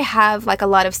don't think I have, like, a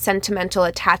lot of sentimental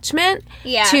attachment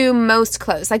to most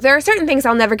clothes. Like, there are certain things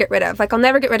I'll never get rid of. Like, I'll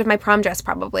never get rid of my prom dress,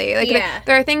 probably. Like,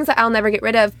 there are things that I'll never get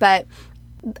rid of, but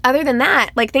other than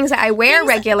that, like, things that I wear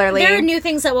regularly. There are new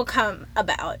things that will come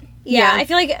about. Yeah, I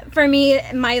feel like, for me,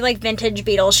 my, like, vintage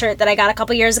Beatles shirt that I got a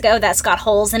couple years ago that's got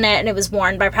holes in it, and it was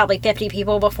worn by probably 50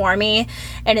 people before me,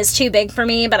 and it's too big for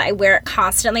me, but I wear it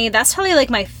constantly. That's probably, like,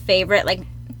 my favorite, like,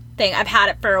 thing. I've had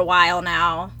it for a while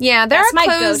now. Yeah, that's my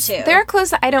go-to. There are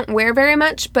clothes that I don't wear very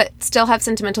much, but still have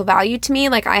sentimental value to me.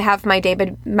 Like I have my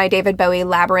David Bowie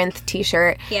Labyrinth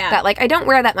t-shirt that like I don't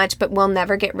wear that much, but will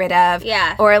never get rid of.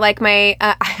 Yeah. Or like my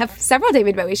I have several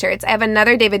David Bowie shirts. I have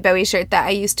another David Bowie shirt that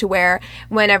I used to wear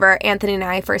whenever Anthony and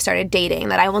I first started dating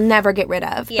that I will never get rid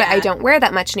of, but I don't wear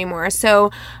that much anymore. So,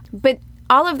 but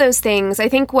all of those things, I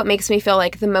think what makes me feel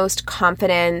like the most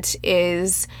confident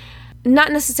is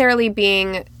not necessarily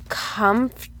being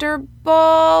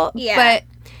comfortable, but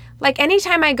like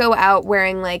anytime I go out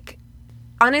wearing like,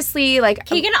 honestly, like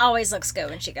Keegan always looks good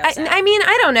when she goes out. I mean,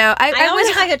 I don't know. I always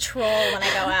look like a troll when I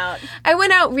go out. I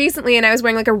went out recently and I was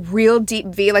wearing like a real deep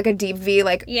V, like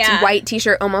white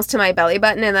t-shirt almost to my belly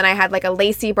button, and then I had like a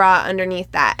lacy bra underneath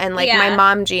that, and like my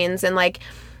mom jeans, and like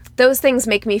those things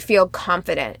make me feel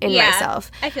confident in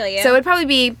myself. I feel you. So it'd probably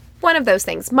be one of those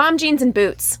things: mom jeans and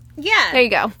boots. Yeah. There you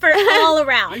go. For all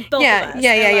around, both of us.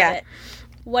 Yeah. I love it.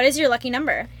 What is your lucky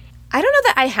number? I don't know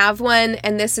that I have one,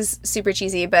 and this is super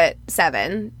cheesy, but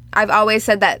 7. I've always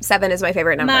said that 7 is my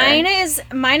favorite number.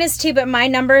 Mine is 2, but my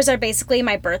numbers are basically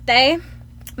my birthday.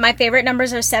 My favorite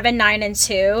numbers are 7, 9, and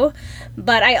 2,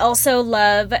 but I also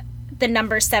love the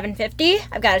number 750.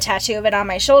 I've got a tattoo of it on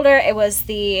my shoulder. It was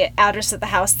the address of the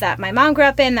house that my mom grew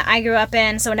up in, that I grew up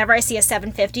in, so whenever I see a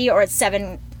 750 or it's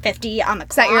 750 on the clock.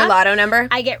 Is that your lotto number?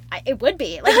 It would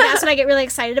be. Like, that's what I get really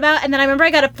excited about. And then I remember I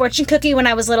got a fortune cookie when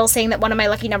I was little saying that one of my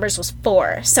lucky numbers was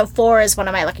 4. So 4 is one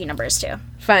of my lucky numbers, too.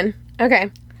 Fun. Okay.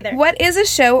 There. What is a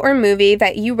show or movie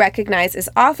that you recognize is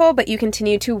awful, but you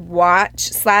continue to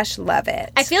watch/love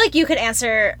it? I feel like you could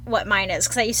answer what mine is,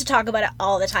 because I used to talk about it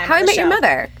all the time. How I Met Your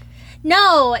Mother.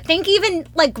 No, think even,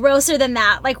 like, grosser than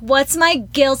that. Like, what's my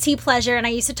guilty pleasure? And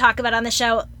I used to talk about it on the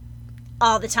show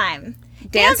all the time.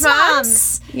 Dance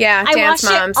Moms. Yeah, Dance Moms.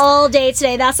 I watched it all day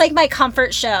today. That's like my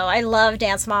comfort show. I love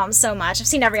Dance Moms so much. I've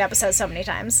seen every episode so many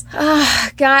times. Oh,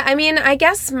 God. I mean, I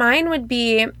guess mine would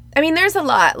be, I mean, there's a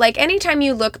lot. Like, anytime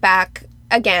you look back,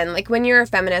 again, like when you're a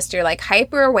feminist, you're like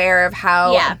hyper aware of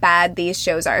how bad these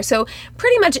shows are. So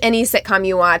pretty much any sitcom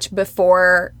you watch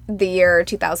before the year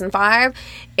 2005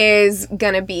 is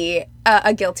gonna be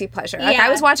a guilty pleasure. Like I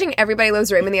was watching Everybody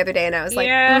Loves Raymond the other day, and I was like,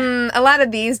 a lot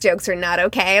of these jokes are not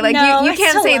okay. Like you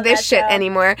can't say this shit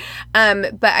anymore.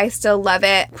 But I still love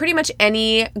it. Pretty much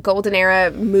any golden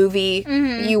era movie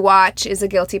you watch is a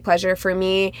guilty pleasure for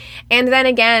me. And then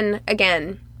again,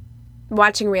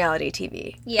 watching reality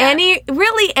TV. Yeah.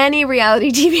 Any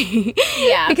reality TV.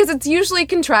 Yeah. Because it's usually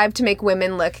contrived to make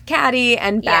women look catty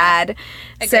and bad.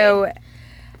 Agreed. So,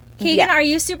 Keegan, are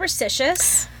you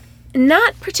superstitious?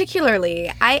 not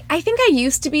particularly. I think I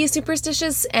used to be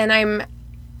superstitious, and I'm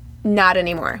not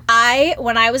anymore.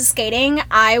 When I was skating,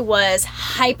 I was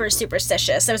hyper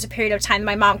superstitious. There was a period of time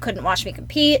my mom couldn't watch me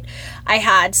compete. I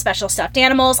had special stuffed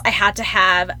animals. I had to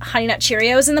have Honey Nut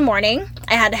Cheerios in the morning.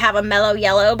 I had to have a Mellow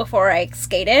Yellow before I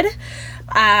skated.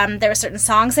 There were certain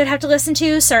songs I'd have to listen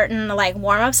to, certain like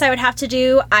warm-ups I would have to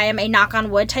do. I am a knock on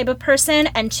wood type of person,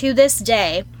 and to this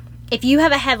day, if you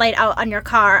have a headlight out on your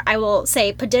car, I will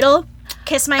say padiddle,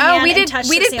 kiss my hand, and touch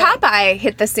the ceiling. Popeye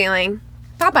hit the ceiling.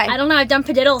 Popeye. I don't know. I've done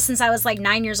padiddle since I was like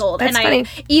 9 years old. That's and funny.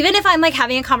 Even if I'm like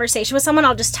having a conversation with someone,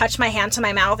 I'll just touch my hand to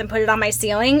my mouth and put it on my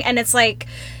ceiling. And it's like,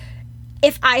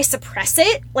 if I suppress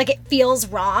it, like it feels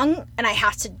wrong and I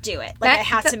have to do it. Like I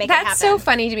have to make it happen. That's so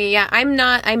funny to me. Yeah, I'm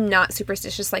not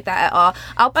superstitious like that at all.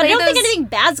 But I don't think anything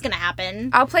bad's going to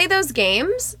happen. I'll play those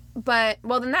games, but,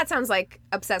 well, then that sounds like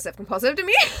obsessive compulsive to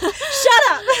me. Shut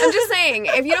up. I'm just saying,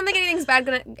 if you don't think anything's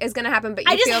bad is gonna happen, but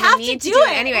you just feel have the need to to do do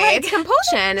it. it anyway, Like- it's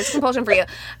compulsion. It's compulsion for you.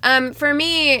 For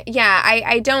me, yeah,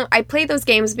 I play those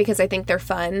games because I think they're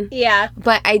fun. Yeah.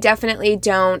 But I definitely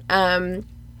don't.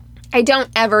 I don't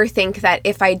ever think that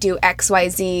if I do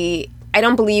XYZ, I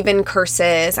don't believe in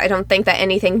curses. I don't think that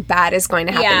anything bad is going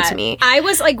to happen to me. I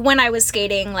was like, when I was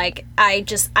skating, like I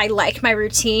liked my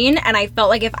routine, and I felt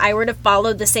like if I were to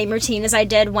follow the same routine as I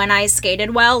did when I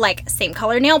skated well, like same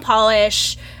color nail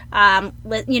polish,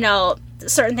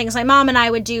 certain things my mom and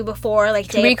I would do before, like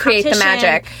day Recreate of the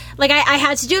competition. magic. Like I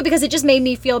had to do it because it just made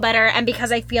me feel better, and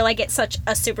because I feel like it's such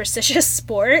a superstitious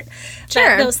sport. Sure.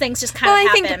 That those things just kind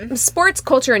of happen. I think sports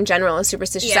culture in general is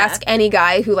superstitious. Yeah. Ask any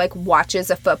guy who like watches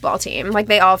a football team. Like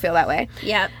they all feel that way.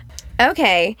 Yep.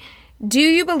 Okay. Do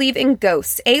you believe in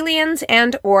ghosts, aliens,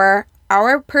 and or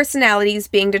our personalities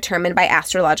being determined by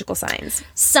astrological signs?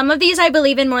 Some of these I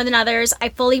believe in more than others. I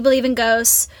fully believe in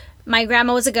ghosts. My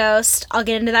grandma was a ghost. I'll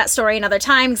get into that story another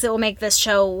time because it will make this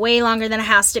show way longer than it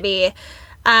has to be.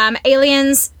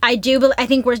 Aliens, I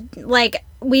think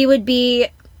we would be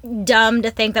dumb to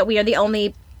think that we are the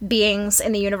only beings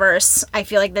in the universe. I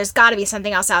feel like there's got to be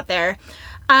something else out there.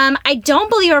 I don't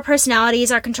believe our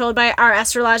personalities are controlled by our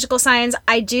astrological signs.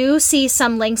 I do see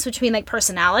some links between like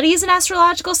personalities and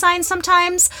astrological signs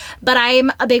sometimes, but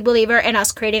I'm a big believer in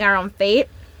us creating our own fate.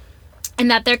 And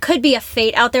that there could be a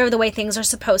fate out there of the way things are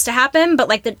supposed to happen, but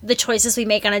like the choices we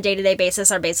make on a day-to-day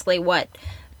basis are basically what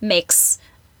makes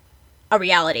a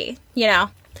reality, you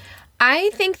know? I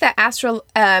think that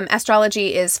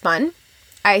astrology is fun.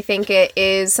 I think it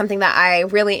is something that I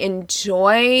really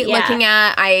enjoy looking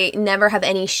at. I never have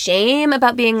any shame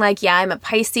about being like, yeah, I'm a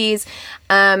Pisces.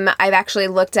 I've actually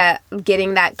looked at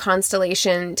getting that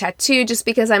constellation tattoo just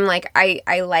because I'm like,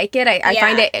 I like it. I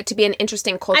find it to be an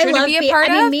interesting culture to be a part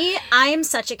of. I am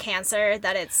such a Cancer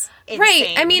that it's insane.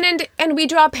 Right. I mean, and we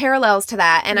draw parallels to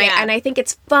that. And I think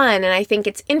it's fun and I think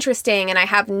it's interesting and I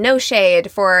have no shade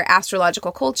for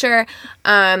astrological culture.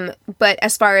 But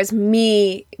as far as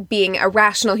me being a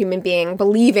rational human being,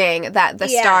 believing that the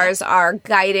stars are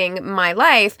guiding my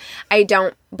life, I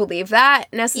don't believe that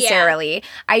necessarily. Yeah.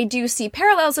 I do see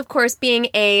parallels, of course, being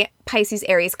a Pisces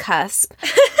Aries cusp.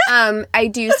 I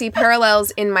do see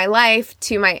parallels in my life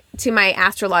to my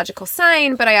astrological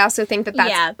sign, but I also think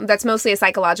that that's mostly a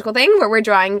psychological thing where we're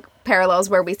drawing parallels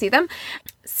where we see them.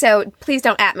 So please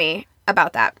don't at me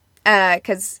about that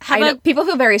because I know people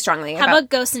feel very strongly about. How about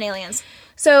ghosts and aliens?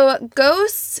 So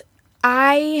ghosts,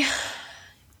 I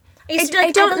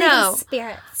don't know.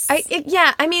 Spirits.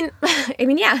 Yeah. I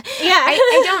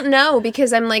don't know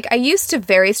because I'm like, I used to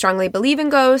very strongly believe in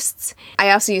ghosts.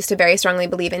 I also used to very strongly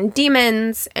believe in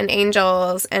demons and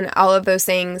angels and all of those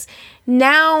things.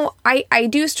 Now, I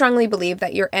do strongly believe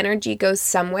that your energy goes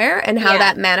somewhere and how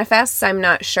that manifests, I'm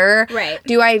not sure. Right.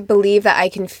 Do I believe that I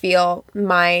can feel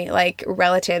my, like,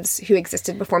 relatives who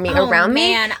existed before me around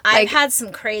me? Man, I've had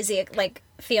some crazy, like,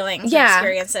 feelings and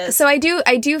experiences. So I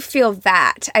do feel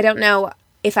that. I don't know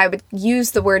if I would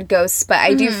use the word ghosts, but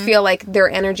I do feel like their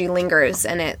energy lingers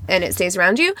and it stays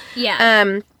around you.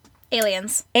 Yeah.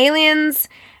 Aliens,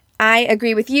 I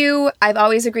agree with you. I've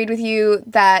always agreed with you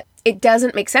that it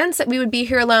doesn't make sense that we would be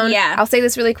here alone. Yeah. I'll say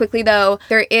this really quickly, though.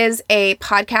 There is a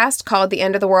podcast called The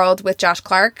End of the World with Josh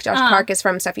Clark. Josh Clark is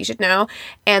from Stuff You Should Know.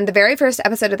 And the very first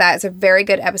episode of that is a very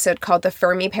good episode called The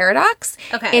Fermi Paradox,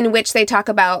 in which they talk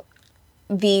about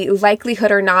the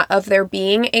likelihood or not of there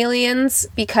being aliens,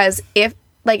 because if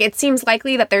Like, it seems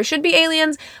likely that there should be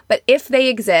aliens, but if they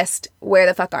exist, where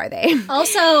the fuck are they?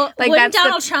 Also, like, wouldn't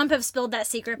Donald Trump have spilled that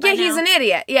secret by now? Yeah, he's an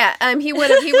idiot. Yeah, he would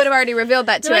have already revealed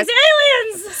that to us.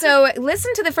 Aliens! So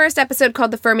listen to the first episode called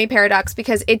The Fermi Paradox,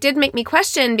 because it did make me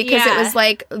question, because it was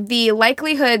like the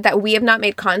likelihood that we have not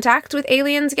made contact with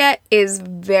aliens yet is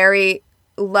very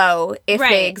low if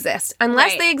they exist.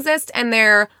 Unless they exist and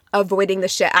they're avoiding the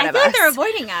shit out of us. I think they're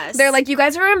avoiding us. They're like, you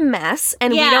guys are a mess,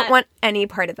 and we don't want any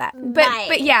part of that.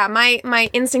 But yeah, my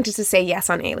instinct is to say yes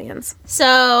on aliens.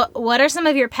 So, what are some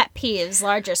of your pet peeves,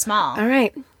 large or small? All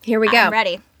right, here we go. I'm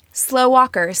ready. Slow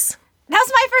walkers. That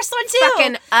was my first one, too.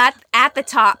 Fucking at the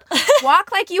top.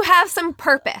 Walk like you have some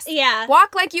purpose. Yeah.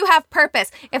 Walk like you have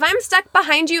purpose. If I'm stuck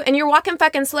behind you and you're walking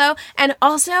fucking slow, and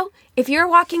also, if you're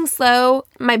walking slow,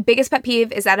 my biggest pet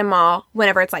peeve is at a mall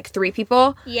whenever it's like 3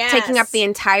 people taking up the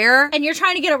entire... And you're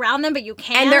trying to get around them, but you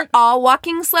can't. And they're all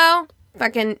walking slow.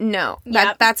 Fucking no.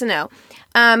 That's a no.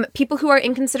 People who are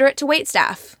inconsiderate to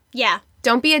waitstaff. Yeah.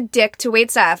 Don't be a dick to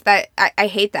waitstaff. I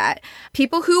hate that.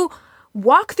 People who...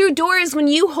 walk through doors when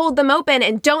you hold them open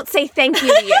and don't say thank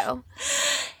you to you.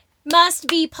 Must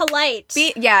be polite.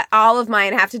 All of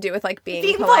mine have to do with like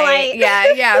being polite.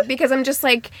 Yeah, because I'm just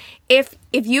like, if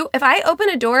I open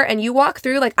a door and you walk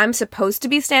through like I'm supposed to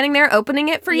be standing there opening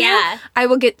it for you, I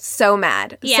will get so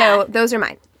mad. Yeah. So those are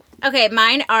mine. Okay,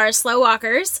 mine are slow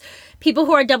walkers. People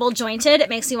who are double jointed, it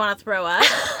makes me want to throw up.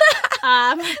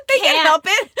 They can't help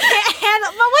it.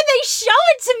 But when they show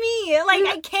it to me, like,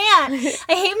 I can't.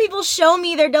 I hate when people show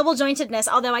me their double jointedness,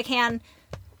 although I can.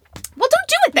 Well, don't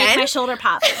do it then. Make my shoulder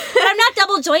pop. But I'm not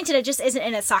double jointed, it just isn't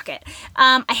in its socket.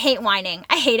 I hate whining.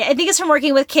 I hate it. I think it's from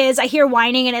working with kids. I hear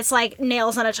whining and it's like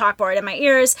nails on a chalkboard in my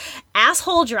ears.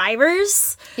 Asshole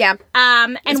drivers. Yeah.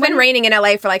 It's been raining in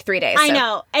LA for like 3 days. I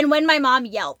know. And when my mom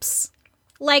yelps,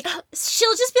 like,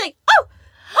 she'll just be like,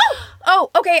 oh,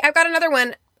 okay, I've got another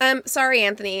one. Sorry,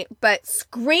 Anthony, but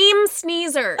scream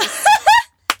sneezers.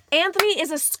 Anthony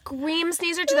is a scream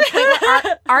sneezer to the point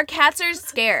where our cats are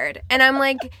scared. And I'm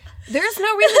like, there's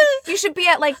no reason you should be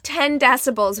at like 10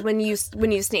 decibels when you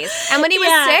sneeze. And when he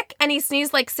was sick and he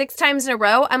sneezed like 6 times in a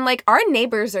row, I'm like, our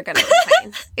neighbors are going to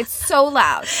complain. It's so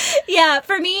loud. Yeah,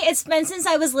 for me, it's been since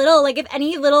I was little. Like, if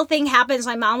any little thing happens,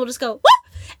 my mom will just go, whoop!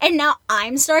 And now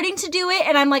I'm starting to do it,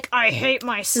 and I'm like, I hate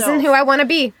myself. Isn't who I want to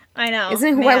be. I know.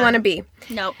 Isn't who I want to be.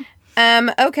 Nope.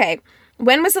 Okay.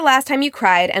 When was the last time you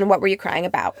cried, and what were you crying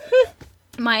about?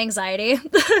 My anxiety.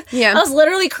 Yeah. I was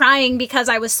literally crying because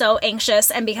I was so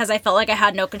anxious and because I felt like I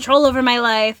had no control over my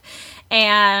life.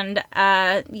 And,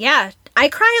 I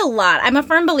cry a lot. I'm a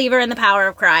firm believer in the power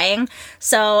of crying.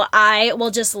 So I will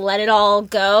just let it all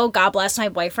go. God bless my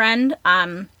boyfriend.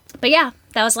 But yeah,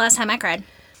 that was the last time I cried.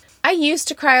 I used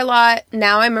to cry a lot.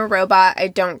 Now I'm a robot. I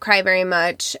don't cry very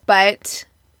much. But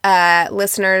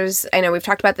listeners, I know we've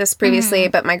talked about this previously,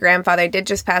 but my grandfather did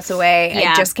just pass away.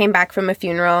 Yeah. I just came back from a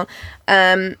funeral.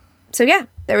 So yeah,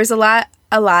 there was a lot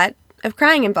of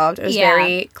crying involved. It was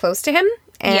very close to him,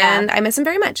 and I miss him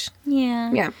very much.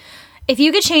 Yeah. Yeah. If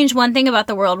you could change one thing about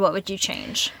the world, what would you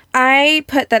change? I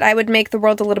put that I would make the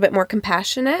world a little bit more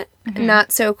compassionate,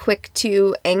 not so quick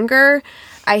to anger.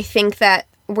 I think that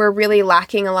we're really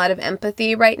lacking a lot of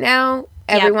empathy right now.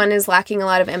 Everyone is lacking a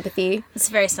lot of empathy. It's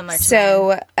very similar to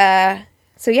mine.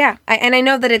 So yeah. I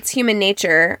know that it's human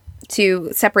nature to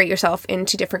separate yourself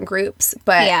into different groups,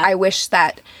 but I wish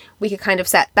that we could kind of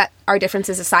set our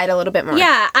differences aside a little bit more.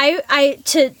 Yeah, I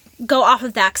to go off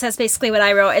of that, because that's basically what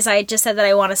I wrote, is I just said that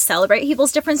I want to celebrate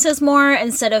people's differences more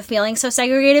instead of feeling so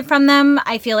segregated from them.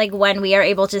 I feel like when we are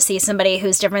able to see somebody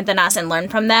who's different than us and learn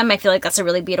from them, I feel like that's a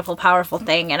really beautiful, powerful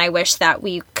thing, and I wish that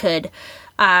we could,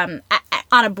 on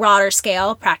a broader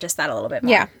scale, practice that a little bit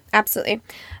more. Yeah, absolutely.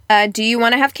 Do you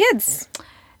want to have kids?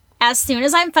 As soon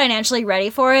as I'm financially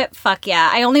ready for it, fuck yeah.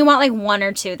 I only want like 1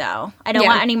 or 2 though. I don't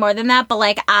want any more than that, but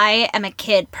like I am a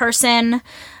kid person.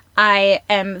 I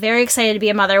am very excited to be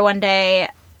a mother one day.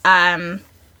 I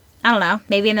don't know,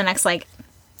 maybe in the next like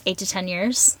 8 to 10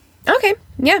 years. Okay,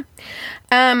 yeah.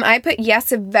 I put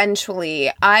yes eventually.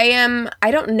 I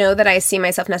don't know that I see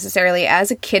myself necessarily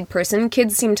as a kid person.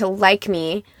 Kids seem to like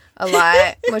me a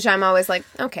lot, which I'm always like,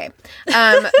 okay.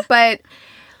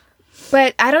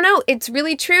 But I don't know. It's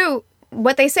really true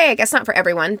what they say. I guess not for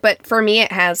everyone, but for me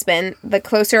it has been. The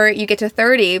closer you get to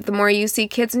 30, the more you see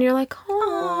kids and you're like,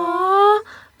 aww,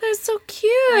 they're so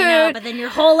cute. I know, but then your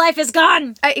whole life is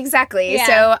gone. Exactly. Yeah.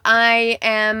 So I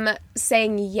am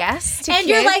saying yes to kids. And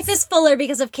your life is fuller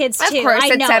because of kids too. Of course,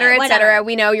 et cetera.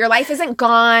 We know your life isn't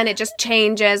gone. It just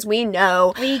changes. We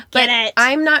know. We get it.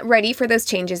 I'm not ready for those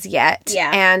changes yet. Yeah.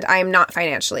 And I'm not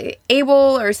financially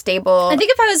able or stable. I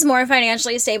think if I was more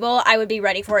financially stable, I would be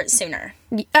ready for it sooner.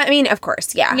 I mean, of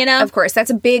course, yeah. You know? Of course. That's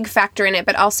a big factor in it.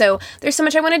 But also, there's so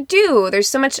much I want to do. There's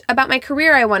so much about my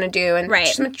career I want to do. And Right.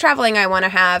 so much traveling I want to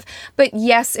have. But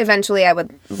yes, eventually I would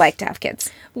like to have kids.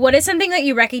 What is something that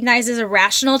you recognize as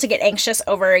irrational to get anxious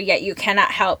over, yet you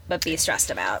cannot help but be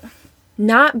stressed about?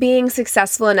 Not being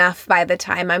successful enough by the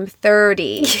time I'm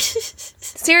 30.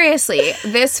 Seriously,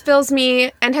 this fills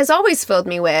me, and has always filled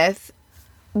me with,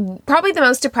 probably the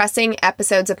most depressing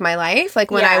episodes of my life.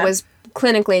 Like when I Yeah. was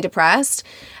clinically depressed,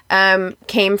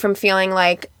 came from feeling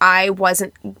like I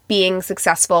wasn't being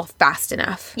successful fast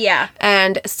enough. Yeah.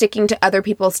 And sticking to other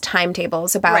people's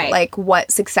timetables about Right. like what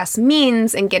success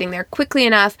means and getting there quickly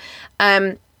enough.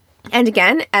 And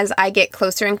again, as I get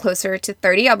closer and closer to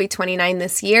 30, I'll be 29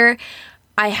 this year,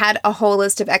 I had a whole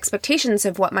list of expectations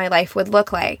of what my life would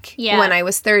look like Yeah. when I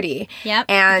was 30. Yep.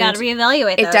 And Got to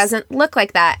reevaluate it those. doesn't look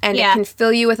like that. And Yeah. it can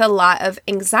fill you with a lot of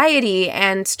anxiety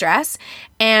and stress.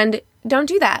 And don't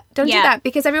do that. Don't do Yeah. that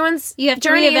because everyone's You have to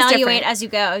journey is reevaluate different. as you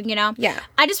go, you know? Yeah.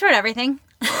 I just wrote everything.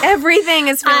 Everything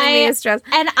is filling me with stress.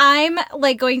 And I'm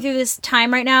like going through this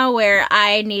time right now where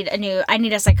I need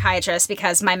a psychiatrist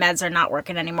because my meds are not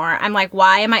working anymore. I'm like,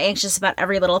 why am I anxious about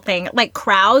every little thing? Like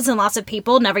crowds and lots of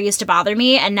people never used to bother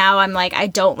me, and now I'm like, I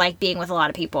don't like being with a lot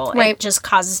of people. Right. It just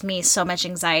causes me so much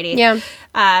anxiety. Yeah.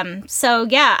 So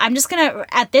yeah, I'm just gonna,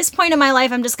 at this point in my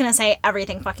life, I'm just gonna say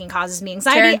everything fucking causes me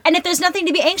anxiety. Sure. And if there's nothing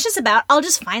to be anxious about, I'll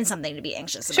just find something to be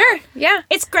anxious about. Sure. Yeah.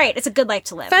 It's great. It's a good life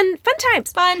to live. Fun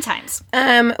times. Fun times.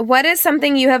 What is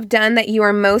something you have done that you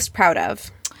are most proud of?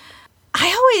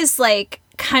 I always like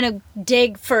kind of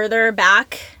dig further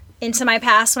back into my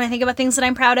past when I think about things that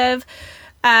I'm proud of.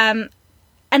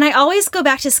 And I always go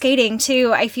back to skating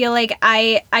too. I feel like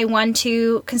I won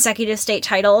 2 consecutive state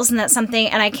titles, and that's something,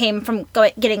 and I came from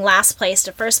getting last place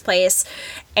to first place.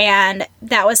 And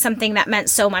that was something that meant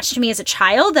so much to me as a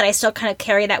child that I still kind of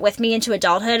carry that with me into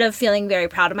adulthood of feeling very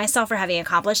proud of myself for having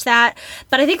accomplished that.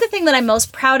 But I think the thing that I'm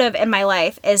most proud of in my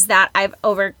life is that I've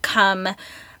overcome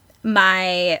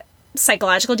my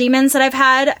psychological demons that I've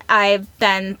had. I've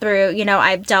been through,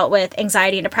 I've dealt with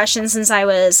anxiety and depression since I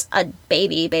was a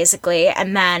baby, basically,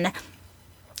 and then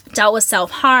dealt with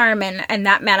self-harm, and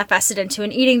that manifested into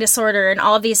an eating disorder and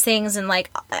all of these things. And like,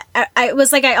 I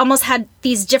was like, I almost had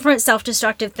these different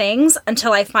self-destructive things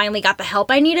until I finally got the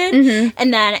help I needed. Mm-hmm.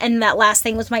 And that last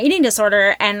thing was my eating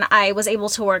disorder, and I was able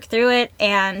to work through it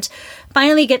and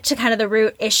finally get to kind of the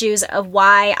root issues of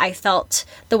why I felt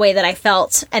the way that I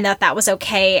felt, and that was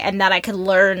okay, and that I could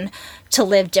learn to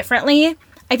live differently.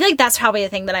 I feel like that's probably the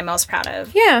thing that I'm most proud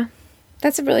of. Yeah,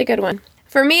 that's a really good one.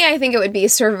 For me, I think it would be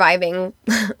surviving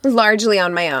largely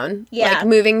on my own. Yeah. Like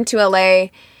moving to LA.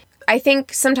 I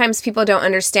think sometimes people don't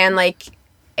understand like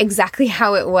exactly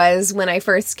how it was when I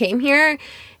first came here.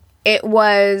 It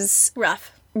was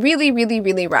Rough. really, really,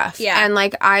 really rough. Yeah. And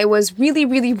like I was really,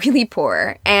 really, really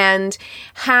poor and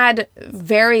had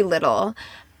very little.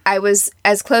 I was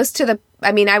as close to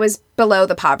I was below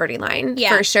the poverty line,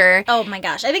 Yeah. for sure. Oh my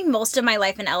gosh. I think most of my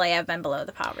life in LA I've been below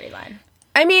the poverty line.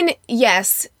 I mean,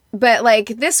 yes, but like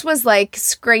this was like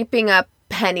scraping up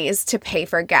pennies to pay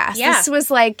for gas. Yeah. This was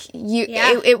like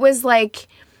Yeah. it was like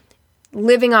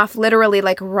living off literally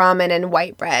like ramen and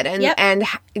white bread, and Yep. and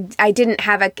I didn't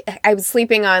have I was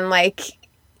sleeping on like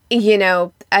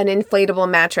an inflatable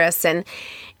mattress, and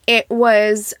it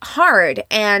was hard,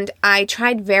 and I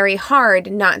tried very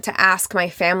hard not to ask my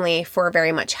family for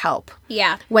very much help.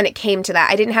 Yeah. When it came to that,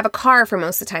 I didn't have a car for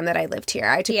most of the time that I lived here.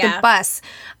 I took Yeah. the bus.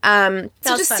 So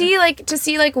was fun. to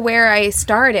see where I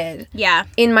started Yeah.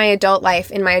 in my adult life,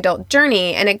 in my adult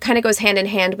journey, and it kind of goes hand in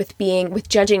hand with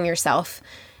judging yourself.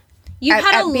 You've at-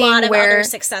 had at a being lot of where- other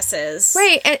successes.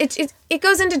 Right. And it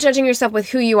goes into judging yourself with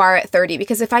who you are at 30,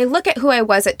 because if I look at who I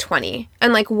was at 20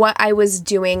 and like what I was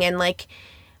doing and like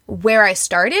where I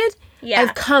started, Yeah.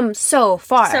 I've come so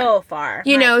far. So far.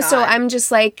 You My know, so God. I'm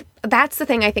just like, that's the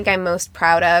thing I think I'm most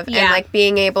proud of. Yeah. And like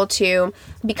being able to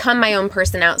become my own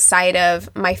person outside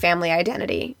of my family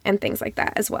identity and things like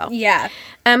that as well. Yeah.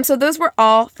 So those were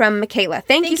all from Michaela.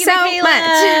 Thank you so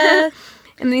Michaela. much.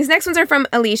 And these next ones are from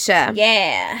Alicia.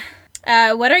 Yeah.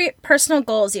 What are your personal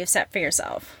goals you've set for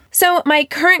yourself? So my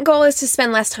current goal is to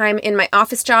spend less time in my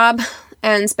office job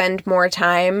and spend more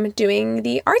time doing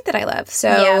the art that I love.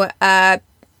 So,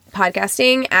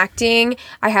 podcasting, acting.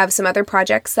 I have some other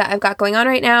projects that I've got going on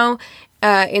right now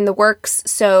in the works.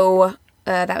 So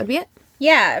that would be it.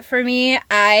 Yeah, for me,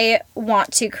 I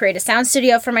want to create a sound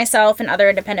studio for myself and other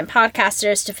independent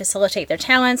podcasters to facilitate their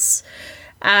talents.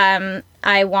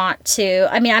 I want to,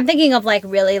 I'm thinking of like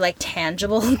really like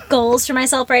tangible goals for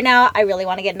myself right now. I really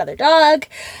want to get another dog.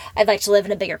 I'd like to live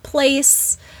in a bigger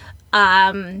place.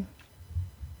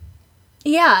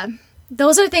 Yeah,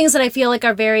 those are things that I feel like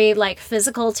are very like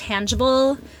physical,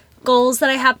 tangible goals that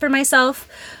I have for myself.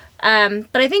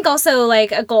 But I think also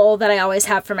like a goal that I always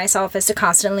have for myself is to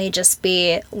constantly just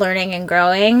be learning and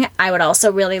growing. I would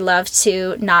also really love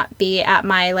to not be at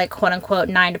my like quote unquote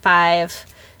 9-to-5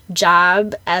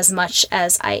 job as much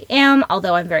as I am,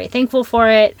 although I'm very thankful for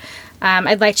it.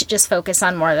 I'd like to just focus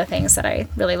on more of the things that I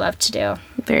really love to do.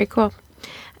 Very cool.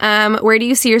 Where do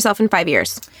you see yourself in 5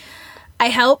 years? I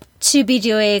hope to be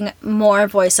doing more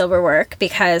voiceover work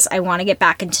because I want to get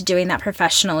back into doing that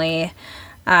professionally,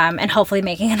 and hopefully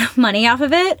making enough money off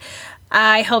of it.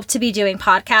 I hope to be doing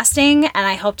podcasting, and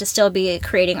I hope to still be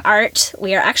creating art.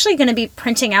 We are actually going to be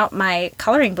printing out my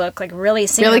coloring book like really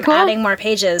soon. Really cool. Adding more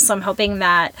pages, so I'm hoping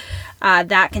that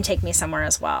that can take me somewhere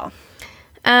as well.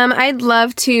 I'd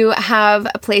love to have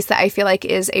a place that I feel like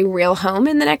is a real home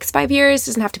in the next 5 years.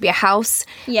 It doesn't have to be a house,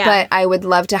 but I would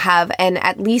love to have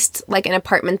at least like an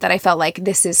apartment that I felt like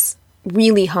this is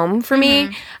really home for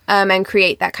me, and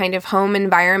create that kind of home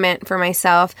environment for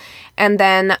myself. And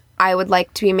then I would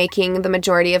like to be making the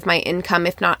majority of my income,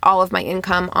 if not all of my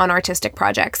income, on artistic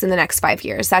projects in the next 5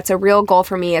 years. That's a real goal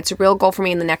for me. It's a real goal for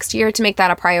me in the next year to make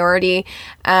that a priority,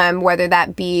 whether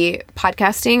that be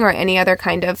podcasting or any other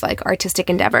kind of like artistic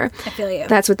endeavor. I feel you.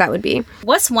 That's what that would be.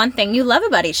 What's one thing you love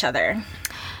about each other?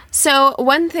 So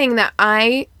one thing that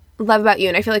I love about you,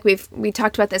 and I feel like we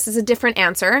talked about this, is a different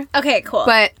answer. Okay, cool.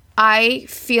 But I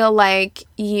feel like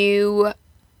you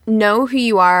know who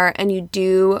you are and you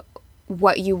do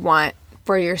what you want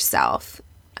for yourself,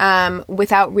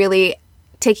 without really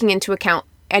taking into account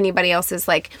anybody else's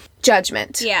like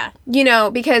judgment. Yeah. You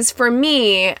know, because for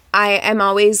me, I am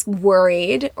always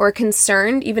worried or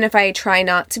concerned, even if I try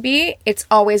not to be. It's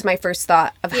always my first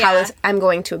thought of how I'm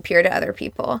going to appear to other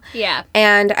people. Yeah.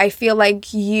 And I feel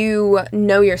like you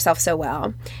know yourself so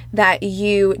well that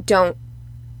you don't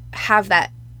have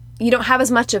that. You don't have as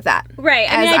much of that. Right.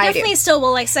 I mean, I definitely do. still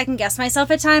will like second guess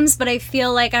myself at times, but I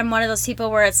feel like I'm one of those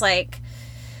people where it's like,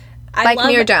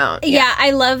 me or don't. Yeah, I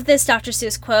love this Dr.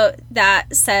 Seuss quote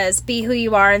that says, "Be who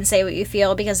you are and say what you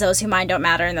feel, because those who mind don't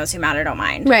matter and those who matter don't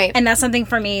mind." Right. And that's something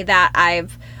for me that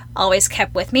I've always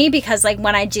kept with me, because like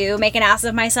when I do make an ass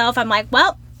of myself, I'm like,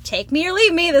 well, take me or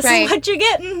leave me. This is what you're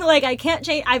getting. Like, I can't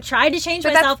change. I've tried to change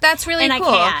myself. That's really and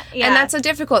cool. I can't. Yeah. And that's a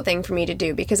difficult thing for me to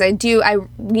do, because I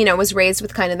was raised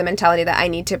with kind of the mentality that I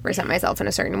need to present myself in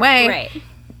a certain way. Right.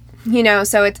 You know,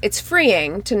 so it's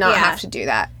freeing to not have to do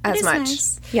that as much.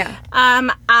 Nice. Yeah.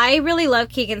 I really love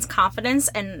Keegan's confidence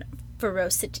and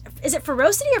ferocity. Is it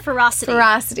ferocity or ferocity?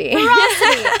 Ferocity.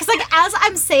 Because like as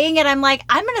I'm saying it, I'm like,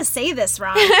 I'm gonna say this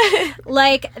wrong.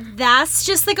 Like that's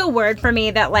just like a word for me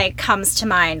that like comes to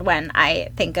mind when I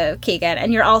think of Keegan.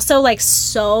 And you're also like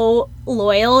so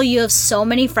loyal. You have so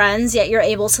many friends, yet you're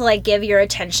able to like give your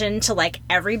attention to like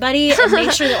everybody and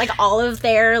make sure that like all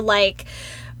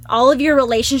of your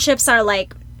relationships are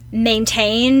like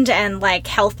maintained and like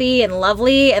healthy and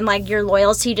lovely, and like your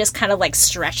loyalty just kind of like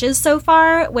stretches so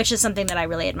far, which is something that I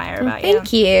really admire about you.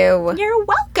 Thank you. You're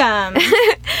welcome.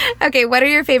 Okay, what are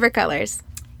your favorite colors?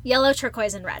 Yellow,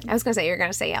 turquoise, and red. I was gonna say you were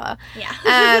gonna say yellow.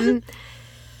 Yeah.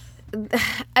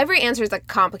 Every answer is like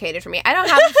complicated for me. I don't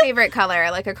have a favorite color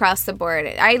like across the board.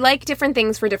 I like different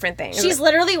things for different things. She's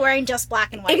literally wearing just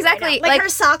black and white. Exactly. Right now. Like her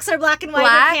socks are black and white,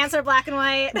 her pants are black and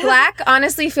white. Black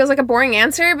honestly feels like a boring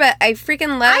answer, but I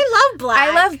freaking love. I love black.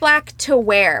 I love black to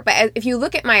wear, but if you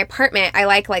look at my apartment, I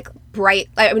like bright,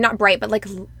 not bright, but like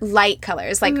light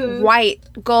colors, like white,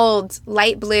 gold,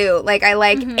 light blue. Like I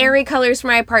like airy colors for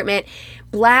my apartment.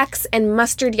 Blacks and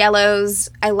mustard yellows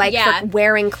I like for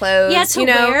wearing clothes. Yeah, to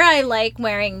wear, I like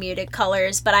wearing muted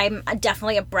colors, but I'm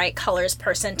definitely a bright colors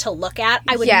person to look at.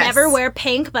 I would never wear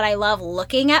pink, but I love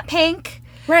looking at pink.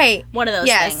 Right. One of those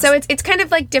things. So it's kind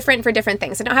of like different for different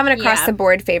things. I don't have an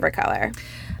across-the-board favorite color.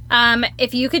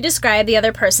 If you could describe the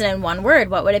other person in one word,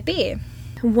 what would it be?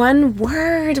 One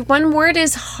word. One word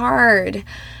is hard.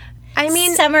 I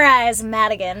mean, summarize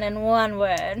Madigan in one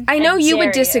word. I know you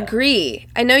would disagree.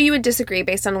 I know you would disagree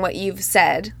based on what you've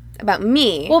said about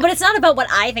me. Well, but it's not about what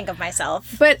I think of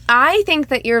myself. But I think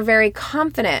that you're very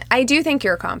confident. I do think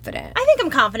you're confident. I think I'm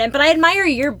confident, but I admire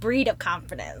your breed of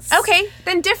confidence. Okay,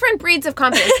 then different breeds of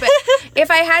confidence. But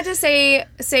if I had to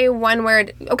say one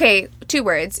word, okay, 2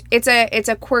 words. It's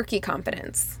a quirky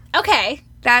confidence. Okay.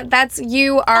 That's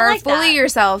you are like fully that.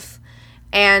 yourself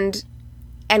and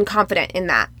confident in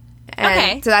that.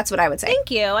 And so that's what I would say. Thank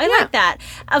you. I like that.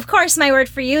 Of course, my word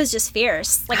for you is just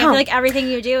fierce. Like, I feel like everything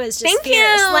you do is just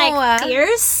fierce. You. Like,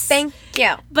 fierce. Thank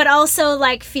you. But also,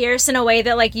 like, fierce in a way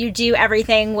that, like, you do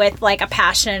everything with, like, a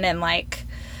passion and, like...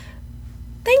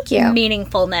 Thank you.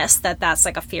 Meaningfulness. That's,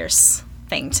 like, a fierce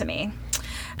thing to me.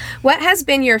 What has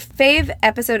been your fave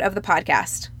episode of the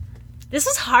podcast? This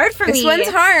is hard for me. This one's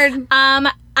hard.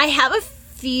 I have a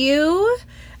few.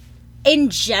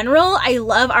 In general, I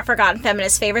love our Forgotten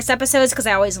Feminist Favorites episodes because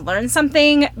I always learn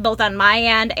something, both on my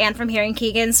end and from hearing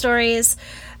Keegan's stories.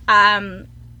 I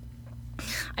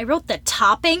wrote the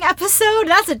topping episode.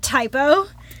 That's a typo.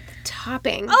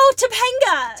 Topping. Oh,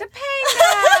 Topanga.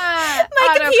 Topanga.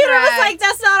 My computer was like,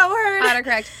 that's not a word.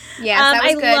 Autocorrect. Yes, that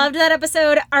was good. I loved that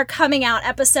episode. Our coming out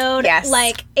episode,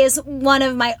 is one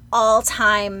of my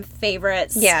all-time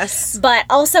favorites. Yes. But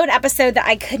also an episode that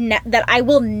that I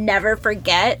will never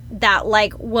forget, that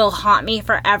will haunt me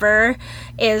forever,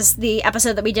 is the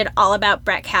episode that we did all about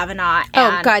Brett Kavanaugh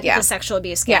and the sexual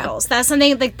abuse scandals. Yeah. That's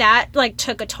something that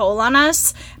took a toll on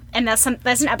us. And that's an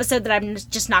episode that I'm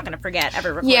just not going to forget ever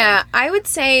recording. Yeah, I would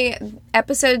say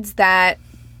episodes that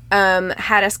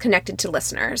had us connected to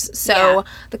listeners. So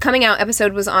the coming out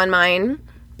episode was on mine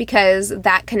because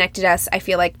that connected us, I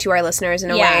feel like, to our listeners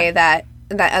in a way that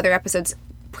other episodes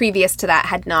previous to that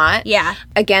had not. Yeah.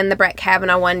 Again, the Brett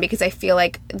Kavanaugh one, because I feel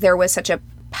like there was such a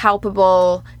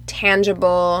palpable,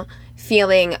 tangible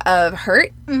feeling of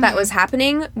hurt that was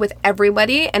happening with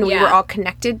everybody, and we were all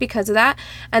connected because of that.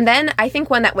 And then I think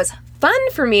one that was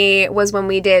fun for me was when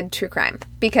we did true crime,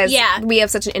 because we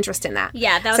have such an interest in that.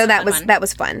 Yeah, that was that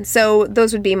was fun. So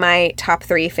those would be my top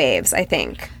 3 faves, I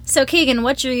think. So Keegan,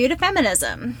 what drew you to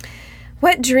feminism?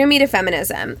 What drew me to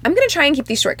feminism? I'm going to try and keep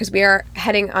these short because we are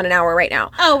heading on an hour right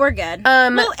now. Oh, we're good.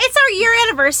 Well, it's our year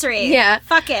anniversary. Yeah.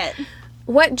 Fuck it.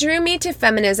 What drew me to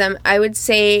feminism, I would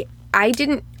say I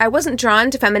wasn't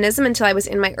drawn to feminism until I was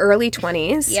in my early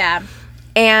 20s. Yeah.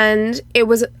 And it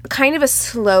was kind of a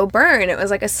slow burn. It was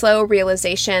like a slow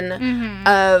realization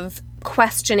of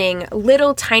questioning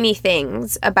little tiny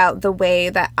things about the way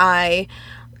that I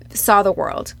saw the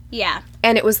world. Yeah.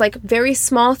 And it was like very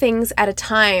small things at a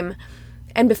time.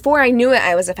 And before I knew it,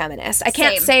 I was a feminist. I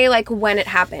can't say when it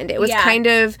happened. It was kind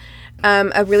of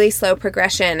a really slow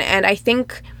progression. And I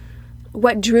think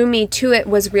what drew me to it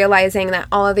was realizing that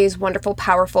all of these wonderful,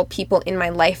 powerful people in my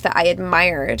life that I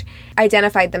admired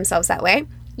identified themselves that way.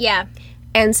 Yeah.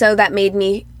 And so that made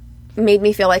me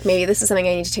feel like maybe this is something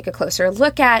I need to take a closer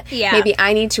look at. Yeah. Maybe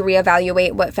I need to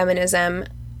reevaluate what feminism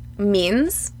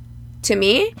means to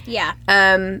me. Yeah.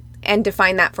 And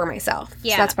define that for myself.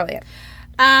 Yeah. So that's probably it.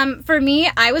 For me,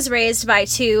 I was raised by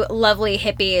 2 lovely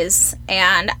hippies,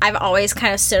 and I've always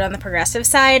kind of stood on the progressive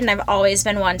side, and I've always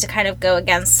been one to kind of go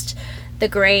against the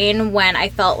grain when I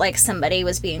felt like somebody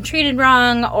was being treated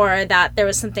wrong or that there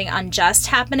was something unjust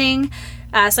happening.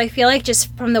 So I feel like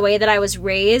just from the way that I was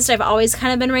raised, I've always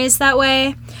kind of been raised that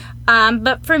way.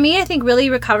 But for me, I think really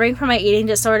recovering from my eating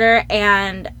disorder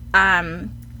and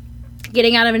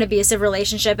getting out of an abusive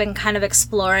relationship and kind of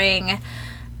exploring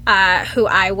who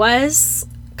I was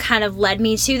kind of led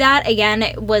me to that. Again,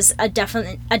 it was a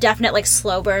definite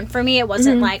slow burn for me. It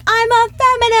wasn't like, I'm a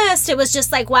feminist. It was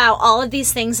just like, wow, all of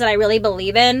these things that I really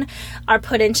believe in are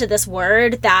put into this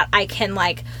word that I can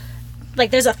like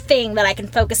there's a thing that I can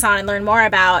focus on and learn more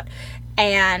about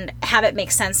and have it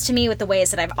make sense to me with the ways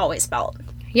that I've always felt.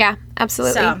 Yeah,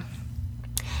 absolutely. So,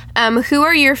 who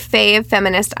are your fave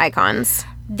feminist icons?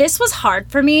 This was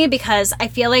hard for me because I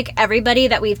feel like everybody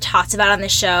that we've talked about on the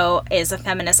show is a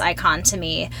feminist icon to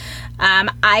me.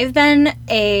 I've been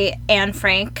a Anne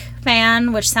Frank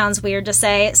fan, which sounds weird to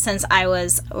say, since I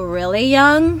was really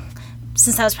young,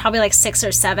 since I was probably 6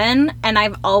 or 7, and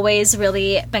I've always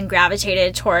really been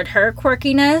gravitated toward her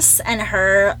quirkiness and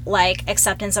her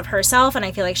acceptance of herself, and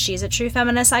I feel like she's a true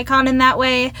feminist icon in that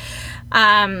way.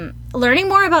 Learning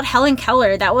more about Helen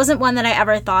Keller, that wasn't one that I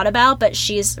ever thought about, but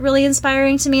she's really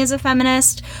inspiring to me as a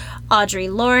feminist.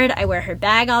 Audre Lorde, I wear her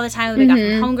bag all the time that we got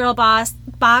from Homegirl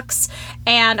box.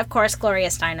 And of course, Gloria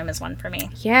Steinem is one for me.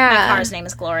 Yeah. My car's name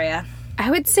is Gloria.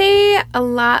 I would say a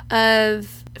lot of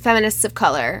feminists of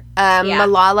color.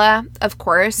 Malala, of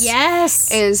course.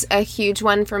 Yes. Is a huge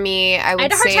one for me. I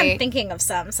had a hard time thinking of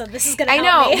some, so this is going to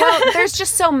help me. Well, there's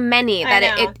just so many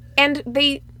that and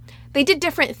they did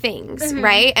different things,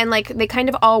 right? And they kind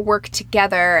of all work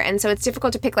together, and so it's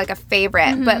difficult to pick a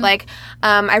favorite. But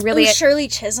I really Shirley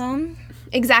Chisholm.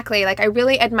 Exactly. I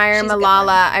really admire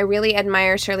Malala. I really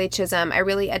admire Shirley Chisholm. I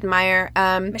really admire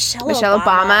Michelle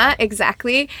Obama.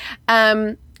 Exactly.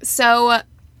 So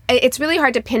it's really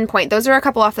hard to pinpoint. Those are a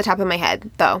couple off the top of my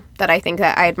head, though, that I think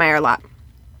that I admire a lot.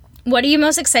 What are you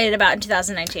most excited about in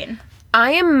 2019?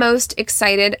 I am most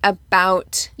excited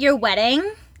about your wedding.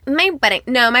 My wedding.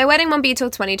 No, my wedding won't be till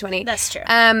 2020. That's true.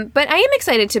 But I am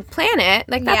excited to plan it.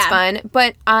 That's fun.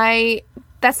 But I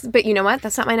But you know what?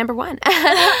 That's not my number one.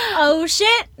 Oh,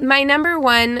 shit. My number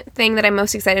one thing that I'm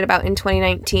most excited about in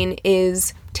 2019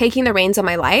 is taking the reins on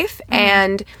my life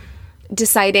and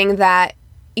deciding that,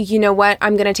 you know what,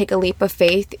 I'm going to take a leap of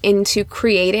faith into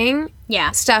creating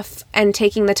stuff and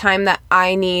taking the time that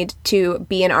I need to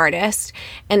be an artist.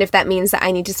 And if that means that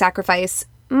I need to sacrifice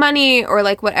money or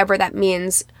like whatever that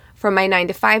means from my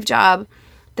 9-to-5 job,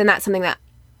 then that's something that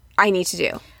I need to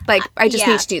do. Like, I just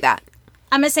need to do that.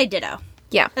 I'm going to say ditto.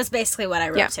 Yeah. That's basically what I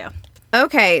wrote too.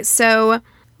 Okay, so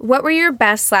what were your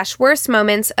best/worst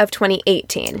moments of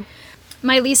 2018?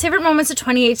 My least favorite moments of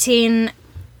 2018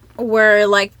 were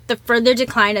like the further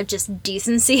decline of just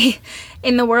decency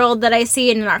in the world that I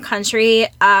see and in our country.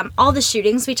 All the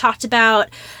shootings we talked about,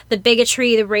 the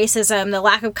bigotry, the racism, the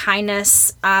lack of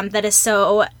kindness that is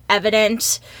so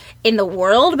evident in the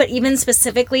world, but even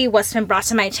specifically what's been brought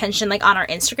to my attention, like on our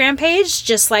Instagram page,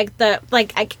 just like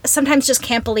I sometimes just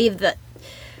can't believe that.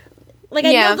 Like,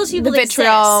 I know those people the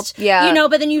vitriol, exist, you know,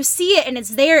 but then you see it and it's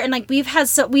there, and like we've had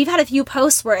a few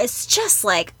posts where it's just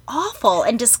like awful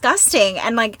and disgusting,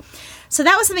 and like, so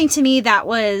that was something to me that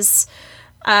was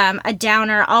a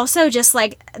downer. Also, just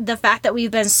like the fact that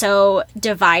we've been so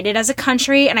divided as a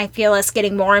country, and I feel us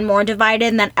getting more and more divided,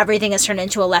 and then everything has turned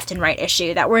into a left and right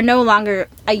issue. That we're no longer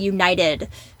a united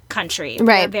country.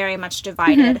 Right. We're very much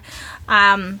divided.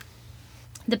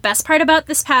 The best part about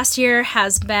this past year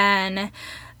has been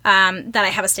that I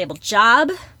have a stable job.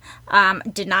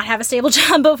 Did not have a stable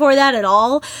job before that at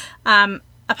all.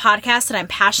 A podcast that I'm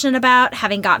passionate about,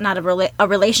 having gotten out of a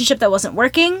relationship that wasn't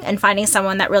working and finding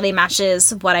someone that really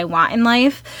matches what I want in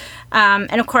life.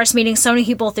 And of course, meeting so many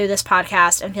people through this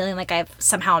podcast and feeling like I've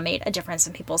somehow made a difference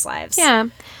in people's lives. Yeah.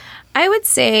 I would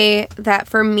say that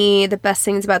for me, the best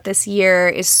things about this year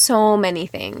is so many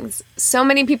things. So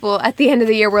many people at the end of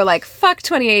the year were like, fuck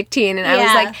 2018. And I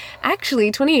was like,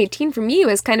 actually, 2018 for me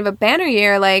was kind of a banner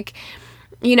year. Like,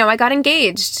 you know, I got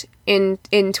engaged in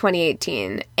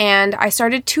 2018. And I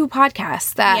started 2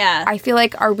 podcasts that I feel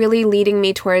like are really leading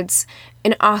me towards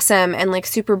an awesome and like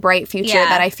super bright future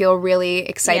that I feel really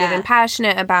excited and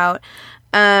passionate about.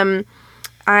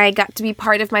 I got to be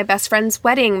part of my best friend's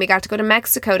wedding. We got to go to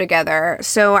Mexico together.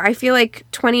 So I feel like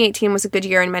 2018 was a good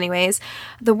year in many ways.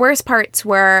 The worst parts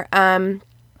were, and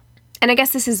I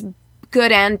guess this is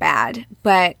good and bad,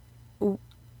 but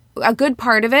a good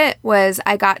part of it was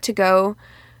I got to go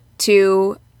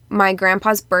to my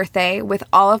grandpa's birthday with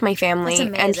all of my family. That's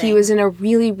amazing. And he was in a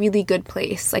really, really good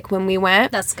place, like when we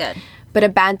went. That's good. But a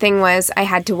bad thing was I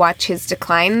had to watch his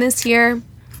decline this year.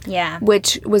 Yeah.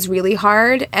 Which was really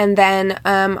hard. And then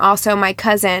also my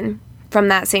cousin from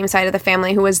that same side of the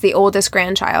family, who was the oldest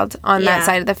grandchild on that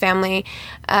side of the family,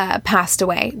 passed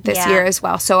away this year as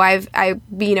well. So I've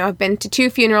been to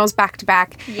 2 funerals back to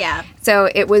back. Yeah. So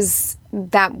it was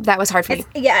that was hard for me.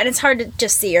 Yeah, and it's hard to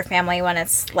just see your family when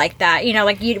it's like that. You know,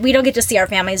 like we don't get to see our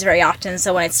families very often.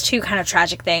 So when it's 2 kind of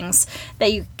tragic things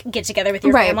that you get together with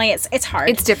your family, it's hard.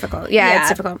 It's difficult. Yeah, it's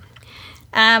difficult.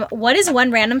 What is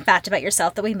one random fact about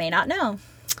yourself that we may not know?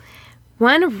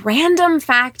 One random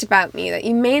fact about me that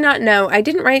you may not know. I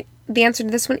didn't write the answer to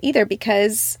this one either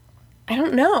because I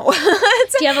don't know.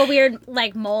 Do you have a weird,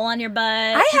 like, mole on your butt?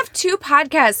 I have 2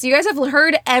 podcasts. You guys have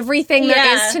heard everything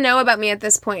there is to know about me at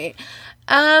this point.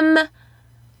 I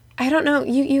don't know.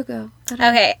 You go.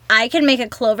 Okay, I can make a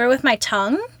clover with my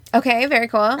tongue. Okay, very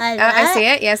cool. I see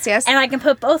it. Yes. And I can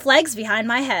put both legs behind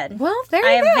my head. Well, there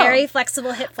you go. I have very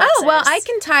flexible hip flexors. Oh, well, I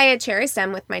can tie a cherry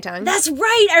stem with my tongue. That's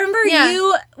right. I remember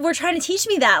you were trying to teach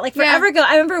me that, like, forever ago.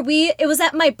 I remember it was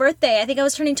at my birthday. I think I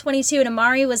was turning 22, and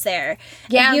Amari was there.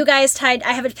 Yeah. And you guys tied,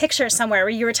 I have a picture somewhere where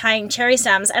you were tying cherry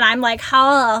stems, and I'm like,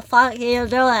 how the fuck do you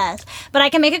do it? But I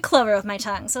can make a clover with my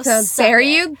tongue. So there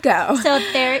you go. So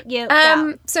there you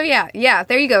go. So yeah,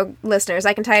 there you go, listeners.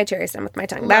 I can tie a cherry stem with my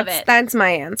tongue. That's my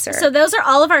answer. So those are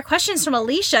all of our questions from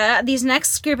Alicia. These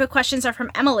next group of questions are from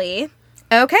Emily.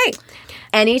 Okay.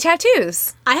 Any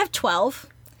tattoos? I have 12.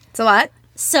 It's a lot.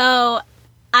 So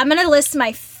I'm going to list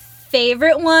my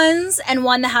favorite ones and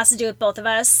one that has to do with both of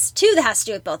us. 2 that has to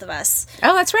do with both of us.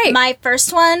 Oh, that's right. My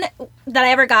first one that I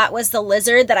ever got was the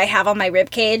lizard that I have on my rib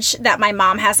cage that my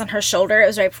mom has on her shoulder. It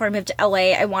was right before I moved to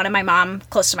LA. I wanted my mom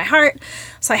close to my heart,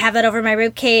 so I have that over my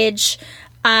rib cage.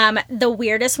 The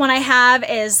weirdest one I have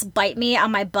is bite me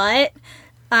on my butt.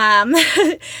 And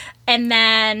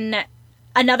then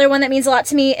another one that means a lot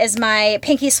to me is my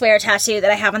pinky swear tattoo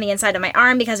that I have on the inside of my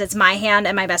arm because it's my hand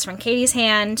and my best friend Katie's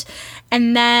hand.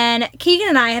 And then Keegan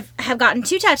and I have gotten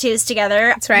 2 tattoos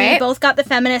together. That's right. We both got the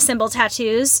feminist symbol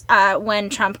tattoos when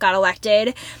Trump got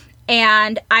elected.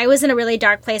 And I was in a really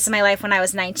dark place in my life when I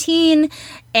was 19,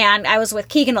 and I was with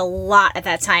Keegan a lot at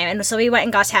that time. And so we went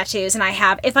and got tattoos, and I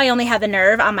have If I Only Had the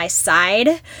Nerve on my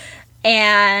side.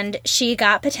 And she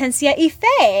got Potencia y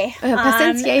Fe.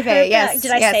 Potencia y Fe, yes.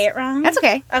 Did I say it wrong? That's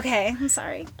okay. Okay, I'm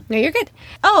sorry. No, you're good.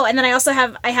 Oh, and then I also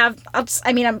have,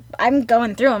 I'm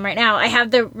going through them right now. I have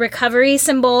the recovery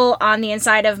symbol on the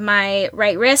inside of my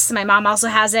right wrist. My mom also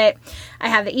has it. I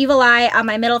have the evil eye on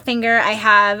my middle finger. I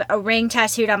have a ring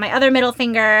tattooed on my other middle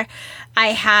finger. I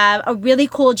have a really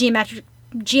cool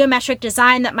geometric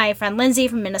design that my friend Lindsay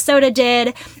from Minnesota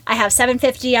did. I have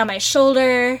 750 on my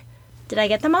shoulder. Did I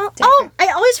get them all? Oh,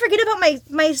 I always forget about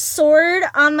my sword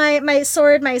on my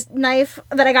knife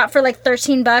that I got for like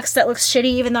 $13 that looks shitty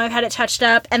even though I've had it touched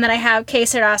up. And then I have Que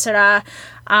Sera Sera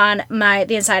on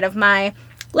the inside of my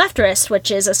left wrist,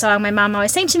 which is a song my mom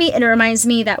always sang to me, and it reminds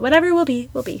me that whatever will be,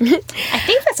 will be. I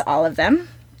think that's all of them.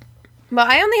 Well,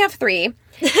 I only have 3.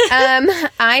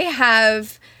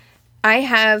 I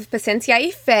have Potencia y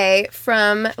Fe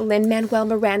from Lin-Manuel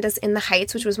Miranda's In the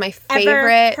Heights, which was my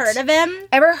favorite. Ever heard of him?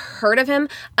 Ever heard of him?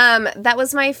 That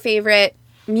was my favorite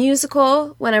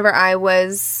musical whenever I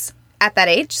was at that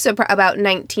age. So about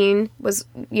 19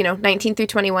 through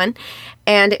 21.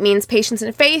 And it means patience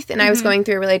and faith. And I was going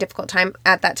through a really difficult time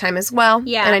at that time as well.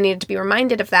 Yeah. And I needed to be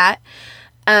reminded of that.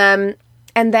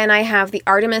 And then I have the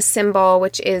Artemis symbol,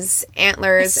 which is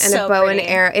antlers and so a bow pretty. and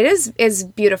arrow. It is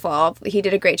beautiful. He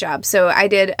did a great job. So I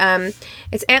did,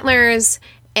 it's antlers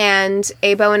and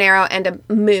a bow and arrow and a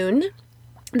moon,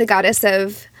 the goddess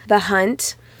of the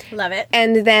hunt. Love it.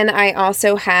 And then I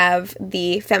also have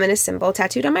the feminist symbol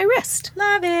tattooed on my wrist.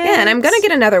 Love it. Yeah, and I'm going to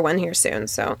get another one here soon,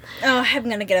 so. Oh, I'm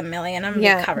going to get 1 million. I'm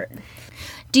Yeah. covered.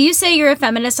 Do you say you're a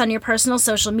feminist on your personal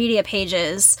social media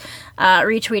pages,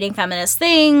 retweeting feminist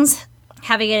things,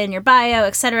 having it in your bio,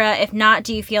 etc.? If not,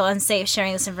 do you feel unsafe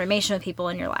sharing this information with people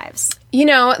in your lives? You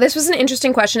know, this was an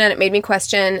interesting question, and it made me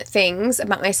question things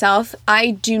about myself.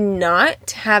 I do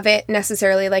not have it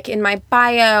necessarily like in my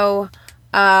bio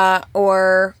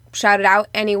or shouted out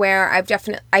anywhere.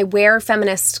 I wear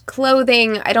feminist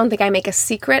clothing. I don't think I make a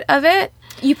secret of it.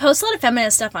 You post a lot of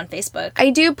feminist stuff on Facebook. I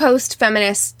do post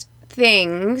feminist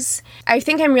things. I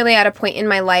think I'm really at a point in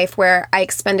my life where I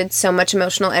expended so much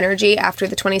emotional energy after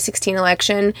the 2016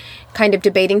 election, kind of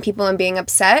debating people and being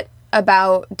upset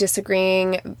about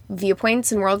disagreeing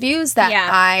viewpoints and worldviews that Yeah.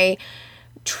 I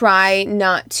try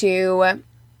not to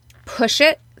push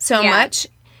it so much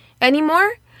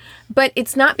anymore. But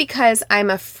it's not because I'm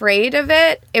afraid of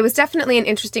it. It was definitely an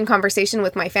interesting conversation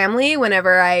with my family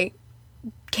whenever I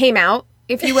came out,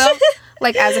 if you will,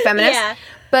 like as a feminist. Yeah.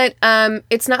 But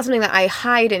it's not something that I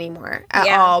hide anymore at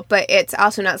all. But it's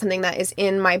also not something that is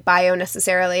in my bio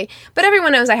necessarily. But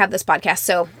everyone knows I have this podcast,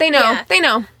 so they know. Yeah. They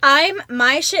know.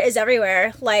 My shit is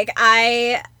everywhere. Like,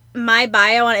 my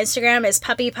bio on Instagram is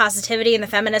puppy positivity and the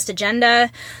feminist agenda.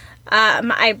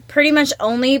 I pretty much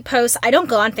only post, I don't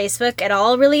go on Facebook at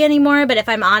all really anymore, but if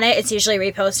I'm on it, it's usually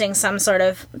reposting some sort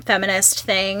of feminist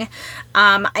thing.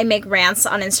 I make rants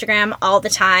on Instagram all the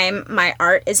time. My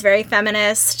art is very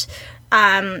feminist.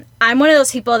 I'm one of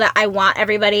those people that I want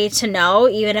everybody to know,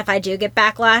 even if I do get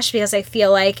backlash, because I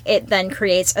feel like it then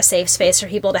creates a safe space for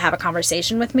people to have a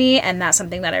conversation with me, and that's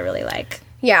something that I really like.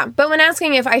 Yeah, but when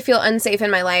asking if I feel unsafe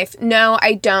in my life, no,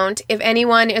 I don't. If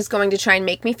anyone is going to try and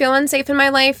make me feel unsafe in my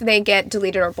life, they get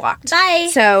deleted or blocked. Bye.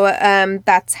 So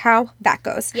that's how that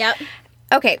goes. Yep.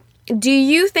 Okay. Do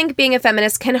you think being a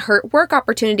feminist can hurt work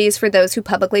opportunities for those who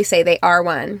publicly say they are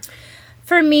one?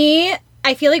 For me,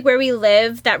 I feel like where we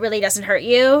live, that really doesn't hurt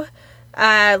you,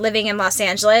 living in Los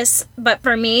Angeles. But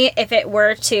for me, if it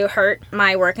were to hurt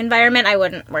my work environment, I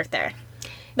wouldn't work there.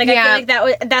 Like, Yeah. I feel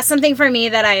like that's something for me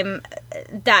that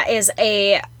is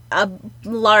a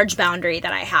large boundary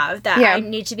that I have, that Yeah. I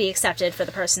need to be accepted for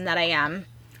the person that I am.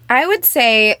 I would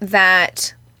say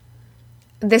that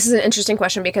this is an interesting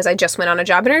question because I just went on a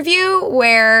job interview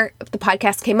where the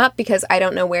podcast came up because I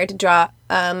don't know where to draw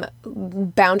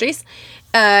boundaries.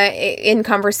 In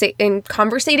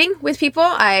conversating with people,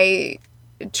 I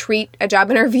treat a job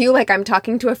interview like I'm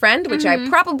talking to a friend, which I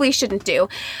probably shouldn't do.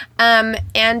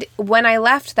 And when I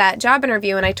left that job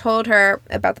interview and I told her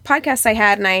about the podcast I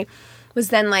had, and I was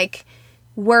then like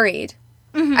worried.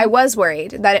 I was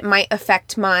worried that it might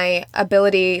affect my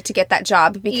ability to get that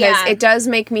job because it does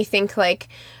make me think like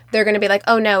they're going to be like,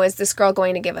 oh no, is this girl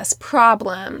going to give us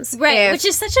problems? Right, which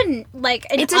is such an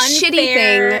it's a unfair shitty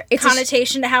thing. It's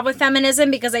connotation to have with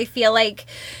feminism, because I feel like,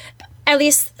 at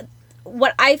least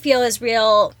what I feel is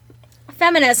real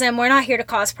feminism, we're not here to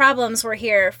cause problems. We're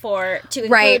here to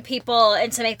include Right. people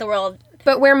and to make the world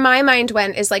But where my mind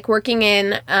went is like working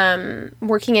in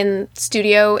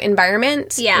studio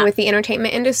environment with the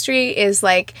entertainment industry is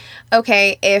like,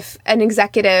 okay, if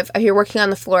you're working on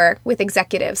the floor with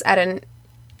executives at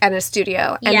a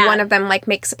studio and one of them like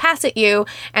makes a pass at you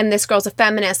and this girl's a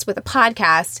feminist with a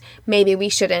podcast, maybe we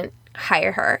shouldn't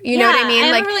hire her. You know what I mean?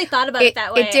 I like, never really thought about it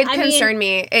that way. It did concern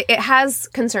me. It has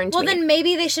concerned me. Well, then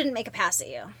maybe they shouldn't make a pass at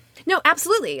you. No,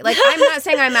 absolutely. Like, I'm not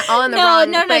saying I'm all in the wrong.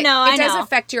 No. It does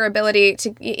affect your ability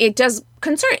to. It does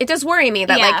worry me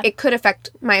that like it could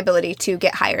affect my ability to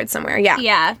get hired somewhere.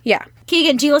 Yeah.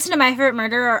 Keegan, do you listen to My Favorite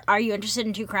Murder, or are you interested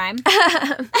in true crime?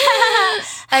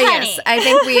 Yes, I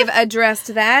think we've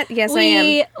addressed that. Yes, I am.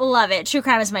 We love it. True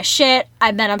crime is my shit.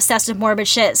 I've been obsessed with morbid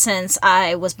shit since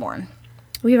I was born.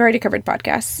 We've already covered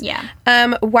podcasts.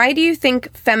 Yeah. Why do you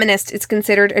think feminist is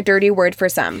considered a dirty word for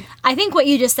some? I think what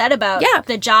you just said about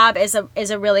the job is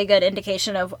a really good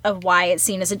indication of why it's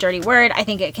seen as a dirty word. I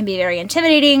think it can be very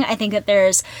intimidating. I think that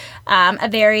there's a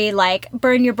very like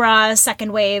burn your bras,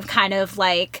 second wave kind of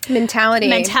like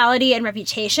mentality and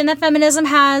reputation that feminism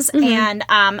has. And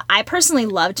I personally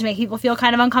love to make people feel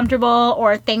kind of uncomfortable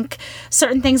or think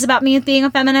certain things about me as being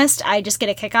a feminist. I just get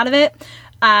a kick out of it.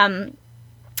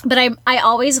 But I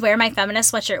always wear my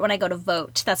feminist sweatshirt when I go to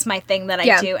vote. That's my thing that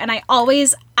I do. And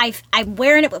I'm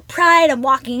wearing it with pride. I'm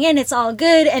walking in. It's all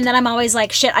good. And then I'm always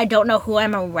like, shit, I don't know who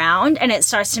I'm around. And it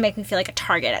starts to make me feel like a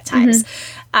target at times.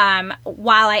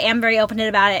 While I am very open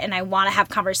about it and I want to have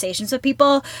conversations with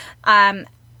people,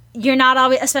 you're not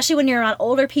always, especially when you're around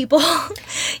older people,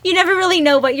 you never really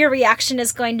know what your reaction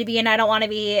is going to be, and I don't want to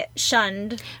be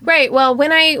shunned. Right. Well,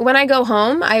 when I go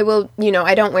home, I will,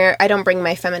 I don't bring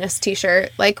my feminist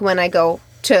t-shirt like when I go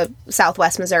to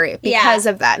Southwest Missouri because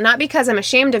of that. Not because I'm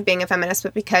ashamed of being a feminist,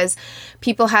 but because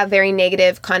people have very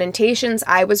negative connotations.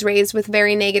 I was raised with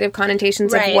very negative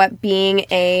connotations of what being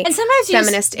a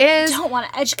feminist is. Don't want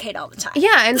to educate all the time.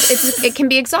 Yeah, and it can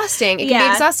be exhausting. It can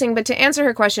be exhausting, but to answer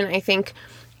her question,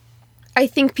 I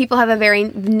think people have a very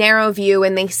narrow view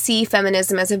and they see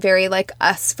feminism as a very like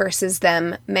us versus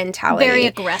them mentality. Very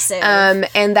aggressive.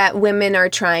 And that women are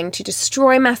trying to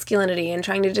destroy masculinity and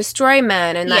trying to destroy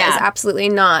men, and that is absolutely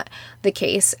not the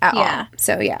case at all.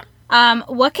 So,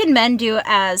 what can men do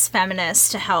as feminists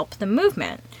to help the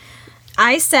movement?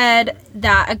 I said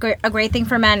that a great thing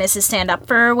for men is to stand up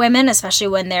for women, especially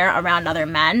when they're around other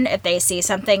men. If they see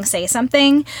something, say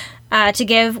something. To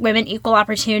give women equal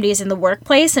opportunities in the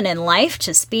workplace and in life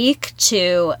to speak,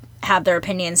 to have their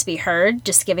opinions be heard,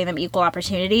 just giving them equal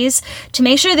opportunities, to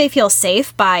make sure they feel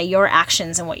safe by your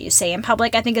actions and what you say in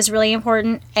public, I think is really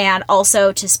important, and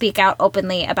also to speak out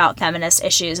openly about feminist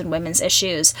issues and women's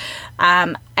issues.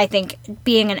 I think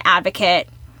being an advocate,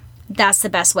 that's the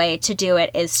best way to do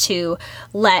it, is to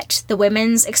let the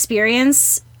women's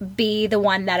experience be the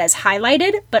one that is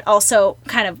highlighted, but also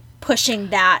kind of pushing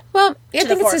that. Well, I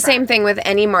think it's the same thing with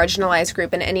any marginalized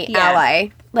group and any ally.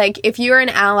 Like, if you're an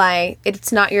ally,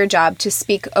 it's not your job to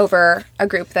speak over a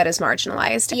group that is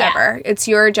marginalized ever. It's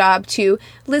your job to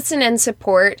listen and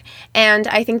support. And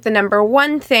I think the number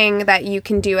one thing that you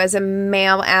can do as a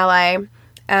male ally,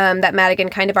 that Madigan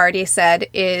kind of already said,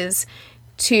 is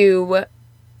to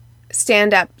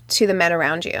stand up to the men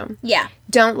around you. Yeah.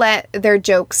 Don't let their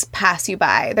jokes pass you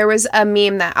by. There was a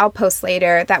meme that I'll post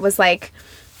later that was like,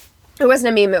 it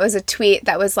wasn't a meme, it was a tweet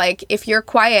that was like, if you're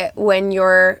quiet when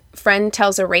your friend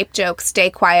tells a rape joke, stay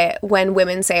quiet when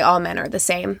women say all men are the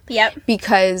same. Yep.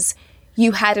 Because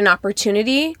you had an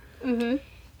opportunity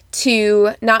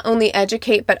to not only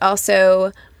educate, but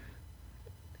also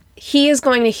he is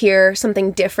going to hear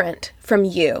something different from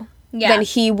you than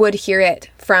he would hear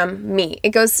it from me. It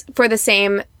goes for the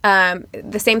same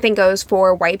thing goes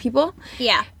for white people.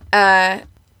 Yeah.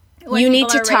 When you need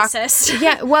to talk.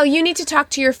 Racist. Well, you need to talk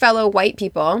to your fellow white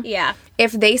people. Yeah.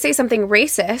 If they say something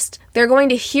racist, they're going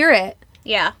to hear it.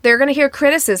 Yeah. They're going to hear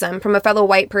criticism from a fellow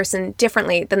white person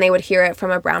differently than they would hear it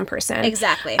from a brown person.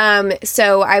 Exactly.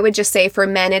 So I would just say for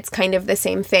men, it's kind of the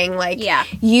same thing. Like,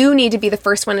 you need to be the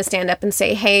first one to stand up and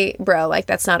say, hey, bro, like,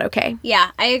 that's not okay. Yeah,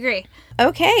 I agree.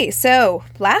 Okay, so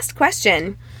last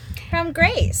question. From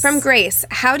Grace.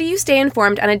 How do you stay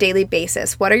informed on a daily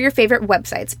basis? What are your favorite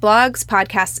websites, blogs,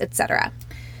 podcasts, etc.?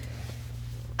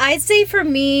 I'd say for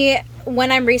me,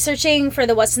 when I'm researching for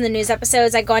the What's in the News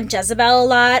episodes, I go on Jezebel a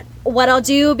lot. What I'll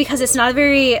do, because it's not a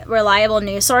very reliable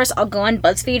news source, I'll go on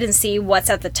BuzzFeed and see what's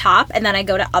at the top, and then I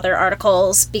go to other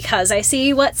articles because I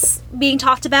see what's being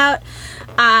talked about.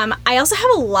 I also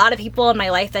have a lot of people in my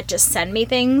life that just send me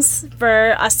things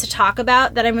for us to talk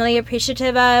about that I'm really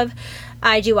appreciative of.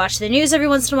 I do watch the news every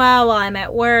once in a while I'm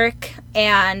at work,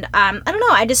 and I don't know,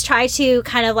 I just try to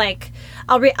kind of like,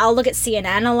 I'll look at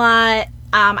CNN a lot.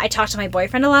 I talk to my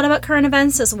boyfriend a lot about current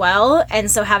events as well. And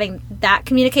so having that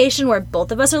communication where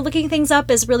both of us are looking things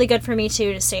up is really good for me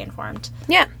too, to stay informed.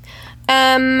 Yeah.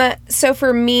 So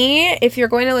for me, if you're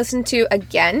going to listen to,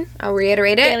 again, I'll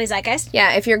reiterate it. Daily Zeitgeist.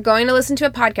 Yeah, if you're going to listen to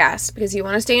a podcast because you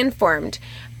want to stay informed,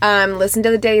 listen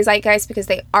to the Daily Zeitgeist because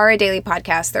they are a daily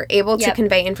podcast. They're able to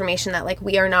convey information that, like,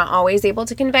 we are not always able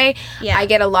to convey. Yeah. I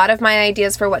get a lot of my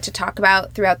ideas for what to talk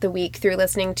about throughout the week through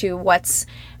listening to what's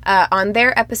on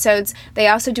their episodes. They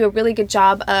also do a really good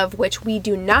job of, which we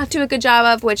do not do a good job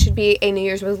of, which should be a New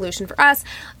Year's resolution for us,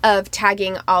 of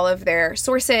tagging all of their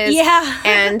sources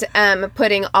and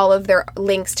putting all of their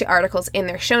links to articles in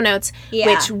their show notes,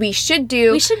 which we should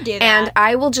do. We should do that. And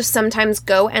I will just sometimes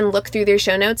go and look through their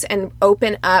show notes and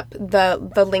open up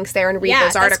the links there and read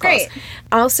those articles. That's great.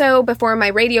 Also, before my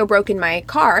radio broke in my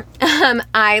car,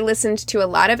 I listened to a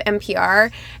lot of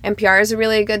NPR. NPR is a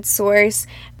really good source.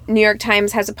 New York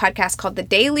Times has a podcast called The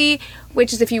Daily,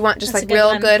 which is if you want just like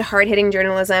real good, hard-hitting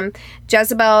journalism.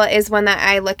 Jezebel is one that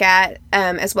I look at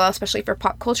as well, especially for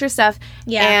pop culture stuff.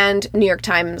 Yeah. And New York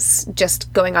Times,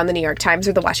 just going on the New York Times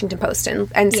or the Washington Post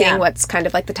and seeing what's kind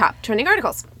of like the top trending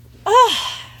articles.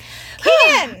 Oh,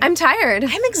 Kaden! I'm tired.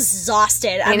 I'm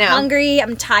exhausted. I'm hungry.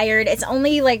 I'm tired. It's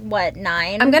only like, what,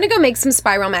 9? I'm going to go make some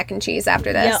spiral mac and cheese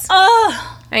after this. Yeah.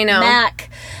 Oh, I know. Mac.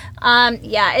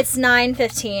 Yeah, it's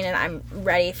 9:15 and I'm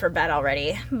ready for bed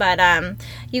already. But,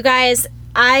 you guys,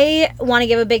 I want to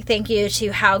give a big thank you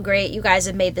to how great you guys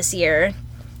have made this year.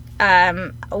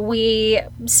 We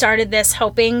started this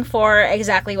hoping for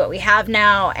exactly what we have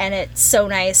now, and it's so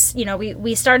nice. You know,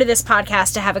 we started this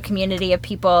podcast to have a community of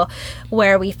people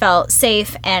where we felt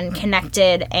safe and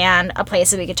connected and a place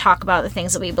that we could talk about the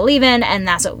things that we believe in, and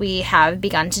that's what we have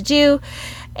begun to do.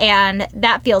 And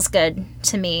that feels good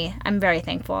to me. I'm very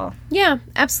thankful. Yeah,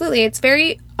 absolutely. It's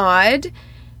very odd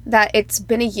that it's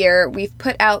been a year. We've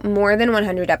put out more than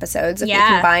 100 episodes if we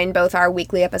combine both our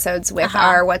weekly episodes with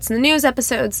our What's in the News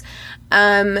episodes.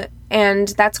 And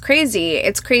that's crazy.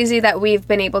 It's crazy that we've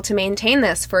been able to maintain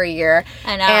this for a year.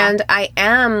 I know. And I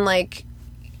am, like,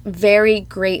 very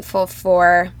grateful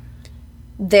for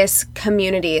this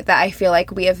community that I feel like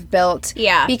we have built.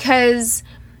 Yeah. Because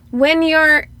when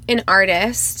you're an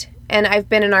artist, and I've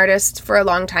been an artist for a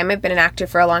long time, I've been an actor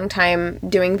for a long time,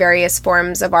 doing various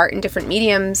forms of art in different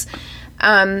mediums,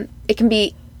 it can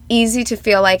be easy to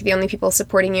feel like the only people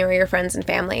supporting you are your friends and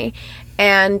family.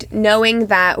 And knowing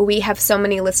that we have so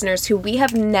many listeners who we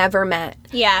have never met,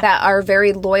 that are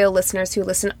very loyal listeners who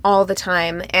listen all the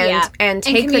time and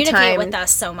take the time with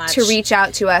us so much to reach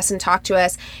out to us and talk to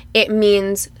us, it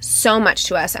means so much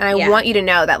to us. And I want you to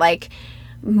know that, like,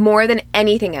 more than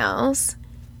anything else,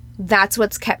 that's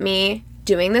what's kept me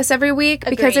doing this every week.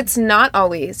 Agreed. Because it's not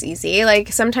always easy.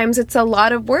 Like, sometimes it's a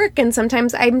lot of work, and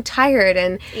sometimes I'm tired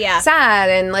and sad,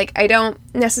 and, like, I don't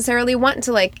necessarily want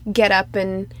to, like, get up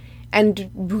and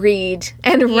read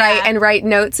and write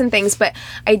notes and things, but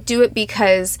I do it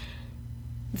because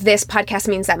this podcast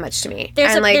means that much to me.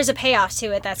 There's a payoff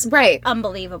to it that's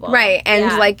unbelievable. Right.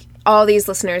 And like, all these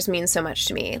listeners mean so much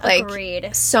to me. Like,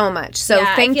 agreed. So much. So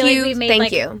thank you. Like we made,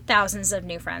 thank you. Thousands of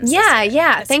new friends.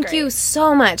 Yeah. Thank you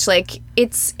so much. Like,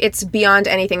 it's beyond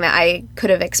anything that I could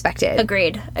have expected.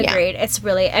 Agreed. It's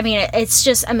really, I mean, it's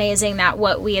just amazing that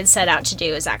what we had set out to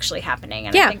do is actually happening.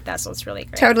 And I think that's what's really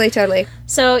great. Totally.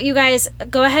 So you guys,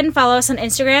 go ahead and follow us on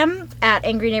Instagram at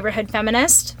Angry Neighborhood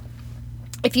Feminist.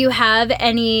 If you have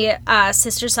any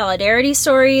sister solidarity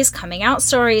stories, coming out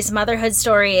stories, motherhood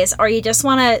stories, or you just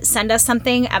want to send us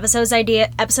something, episode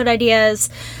ideas,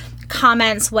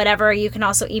 comments, whatever, you can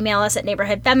also email us at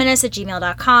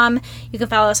neighborhoodfeminist@gmail.com. You can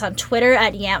follow us on Twitter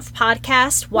at YANF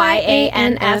Podcast,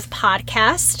 YANF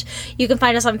Podcast. You can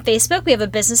find us on Facebook. We have a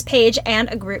business page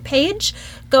and a group page.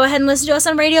 Go ahead and listen to us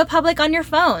on Radio Public on your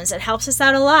phones. It helps us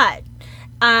out a lot.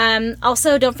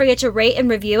 Also, don't forget to rate and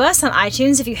review us on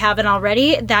iTunes if you haven't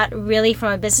already. That really,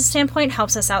 from a business standpoint,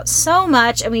 helps us out so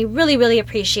much, and we really, really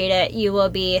appreciate it. You will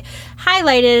be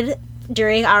highlighted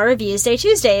during our Reviews Day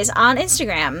Tuesdays on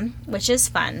Instagram, which is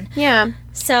fun. Yeah.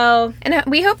 So... And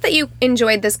we hope that you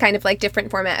enjoyed this kind of, like,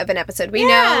 different format of an episode. We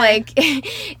know, like,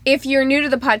 if you're new to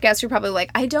the podcast, you're probably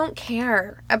like, I don't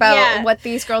care about what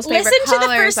these girls' favorite colors are. Listen to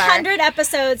the first 100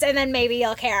 episodes, and then maybe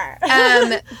you'll care.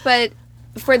 But...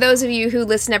 for those of you who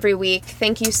listen every week,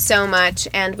 thank you so much,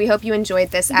 and we hope you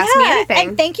enjoyed this Ask Me Anything.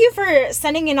 And thank you for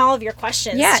sending in all of your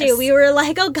questions, too. We were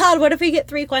like, oh, God, what if we get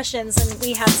 3 questions? And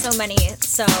we have so many,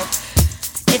 so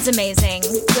it's amazing.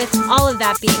 With all of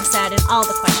that being said and all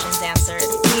the questions answered,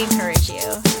 we encourage you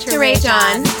to rage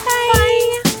on.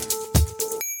 Bye.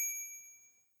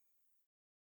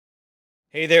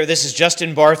 Hey there, this is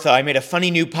Justin Bartha. I made a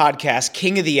funny new podcast,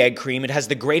 King of the Egg Cream. It has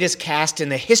the greatest cast in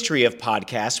the history of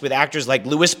podcasts with actors like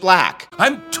Louis Black.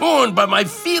 I'm torn by my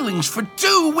feelings for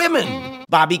two women.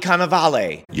 Bobby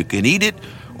Cannavale. You can eat it,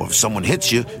 or if someone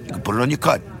hits you, you can put it on your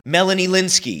cut. Melanie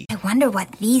Linsky. I wonder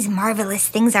what these marvelous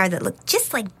things are that look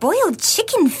just like boiled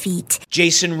chicken feet.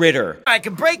 Jason Ritter. I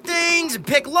can break things and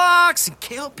pick locks and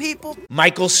kill people.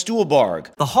 Michael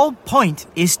Stuhlbarg. The whole point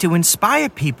is to inspire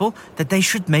people that they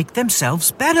should make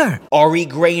themselves better. Ari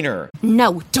Grainer.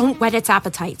 No, don't whet its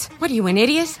appetite. What are you, an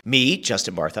idiot? Me,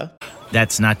 Justin Bartha.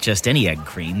 That's not just any egg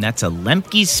cream, that's a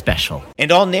Lemke's special.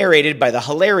 And all narrated by the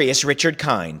hilarious Richard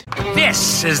Kind.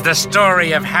 This is the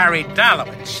story of Harry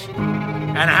Dalowitz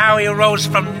and how he rose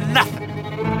from nothing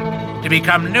to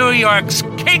become New York's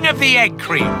King of the Egg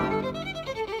Cream.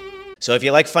 So if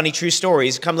you like funny true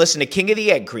stories, come listen to King of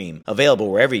the Egg Cream,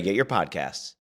 available wherever you get your podcasts.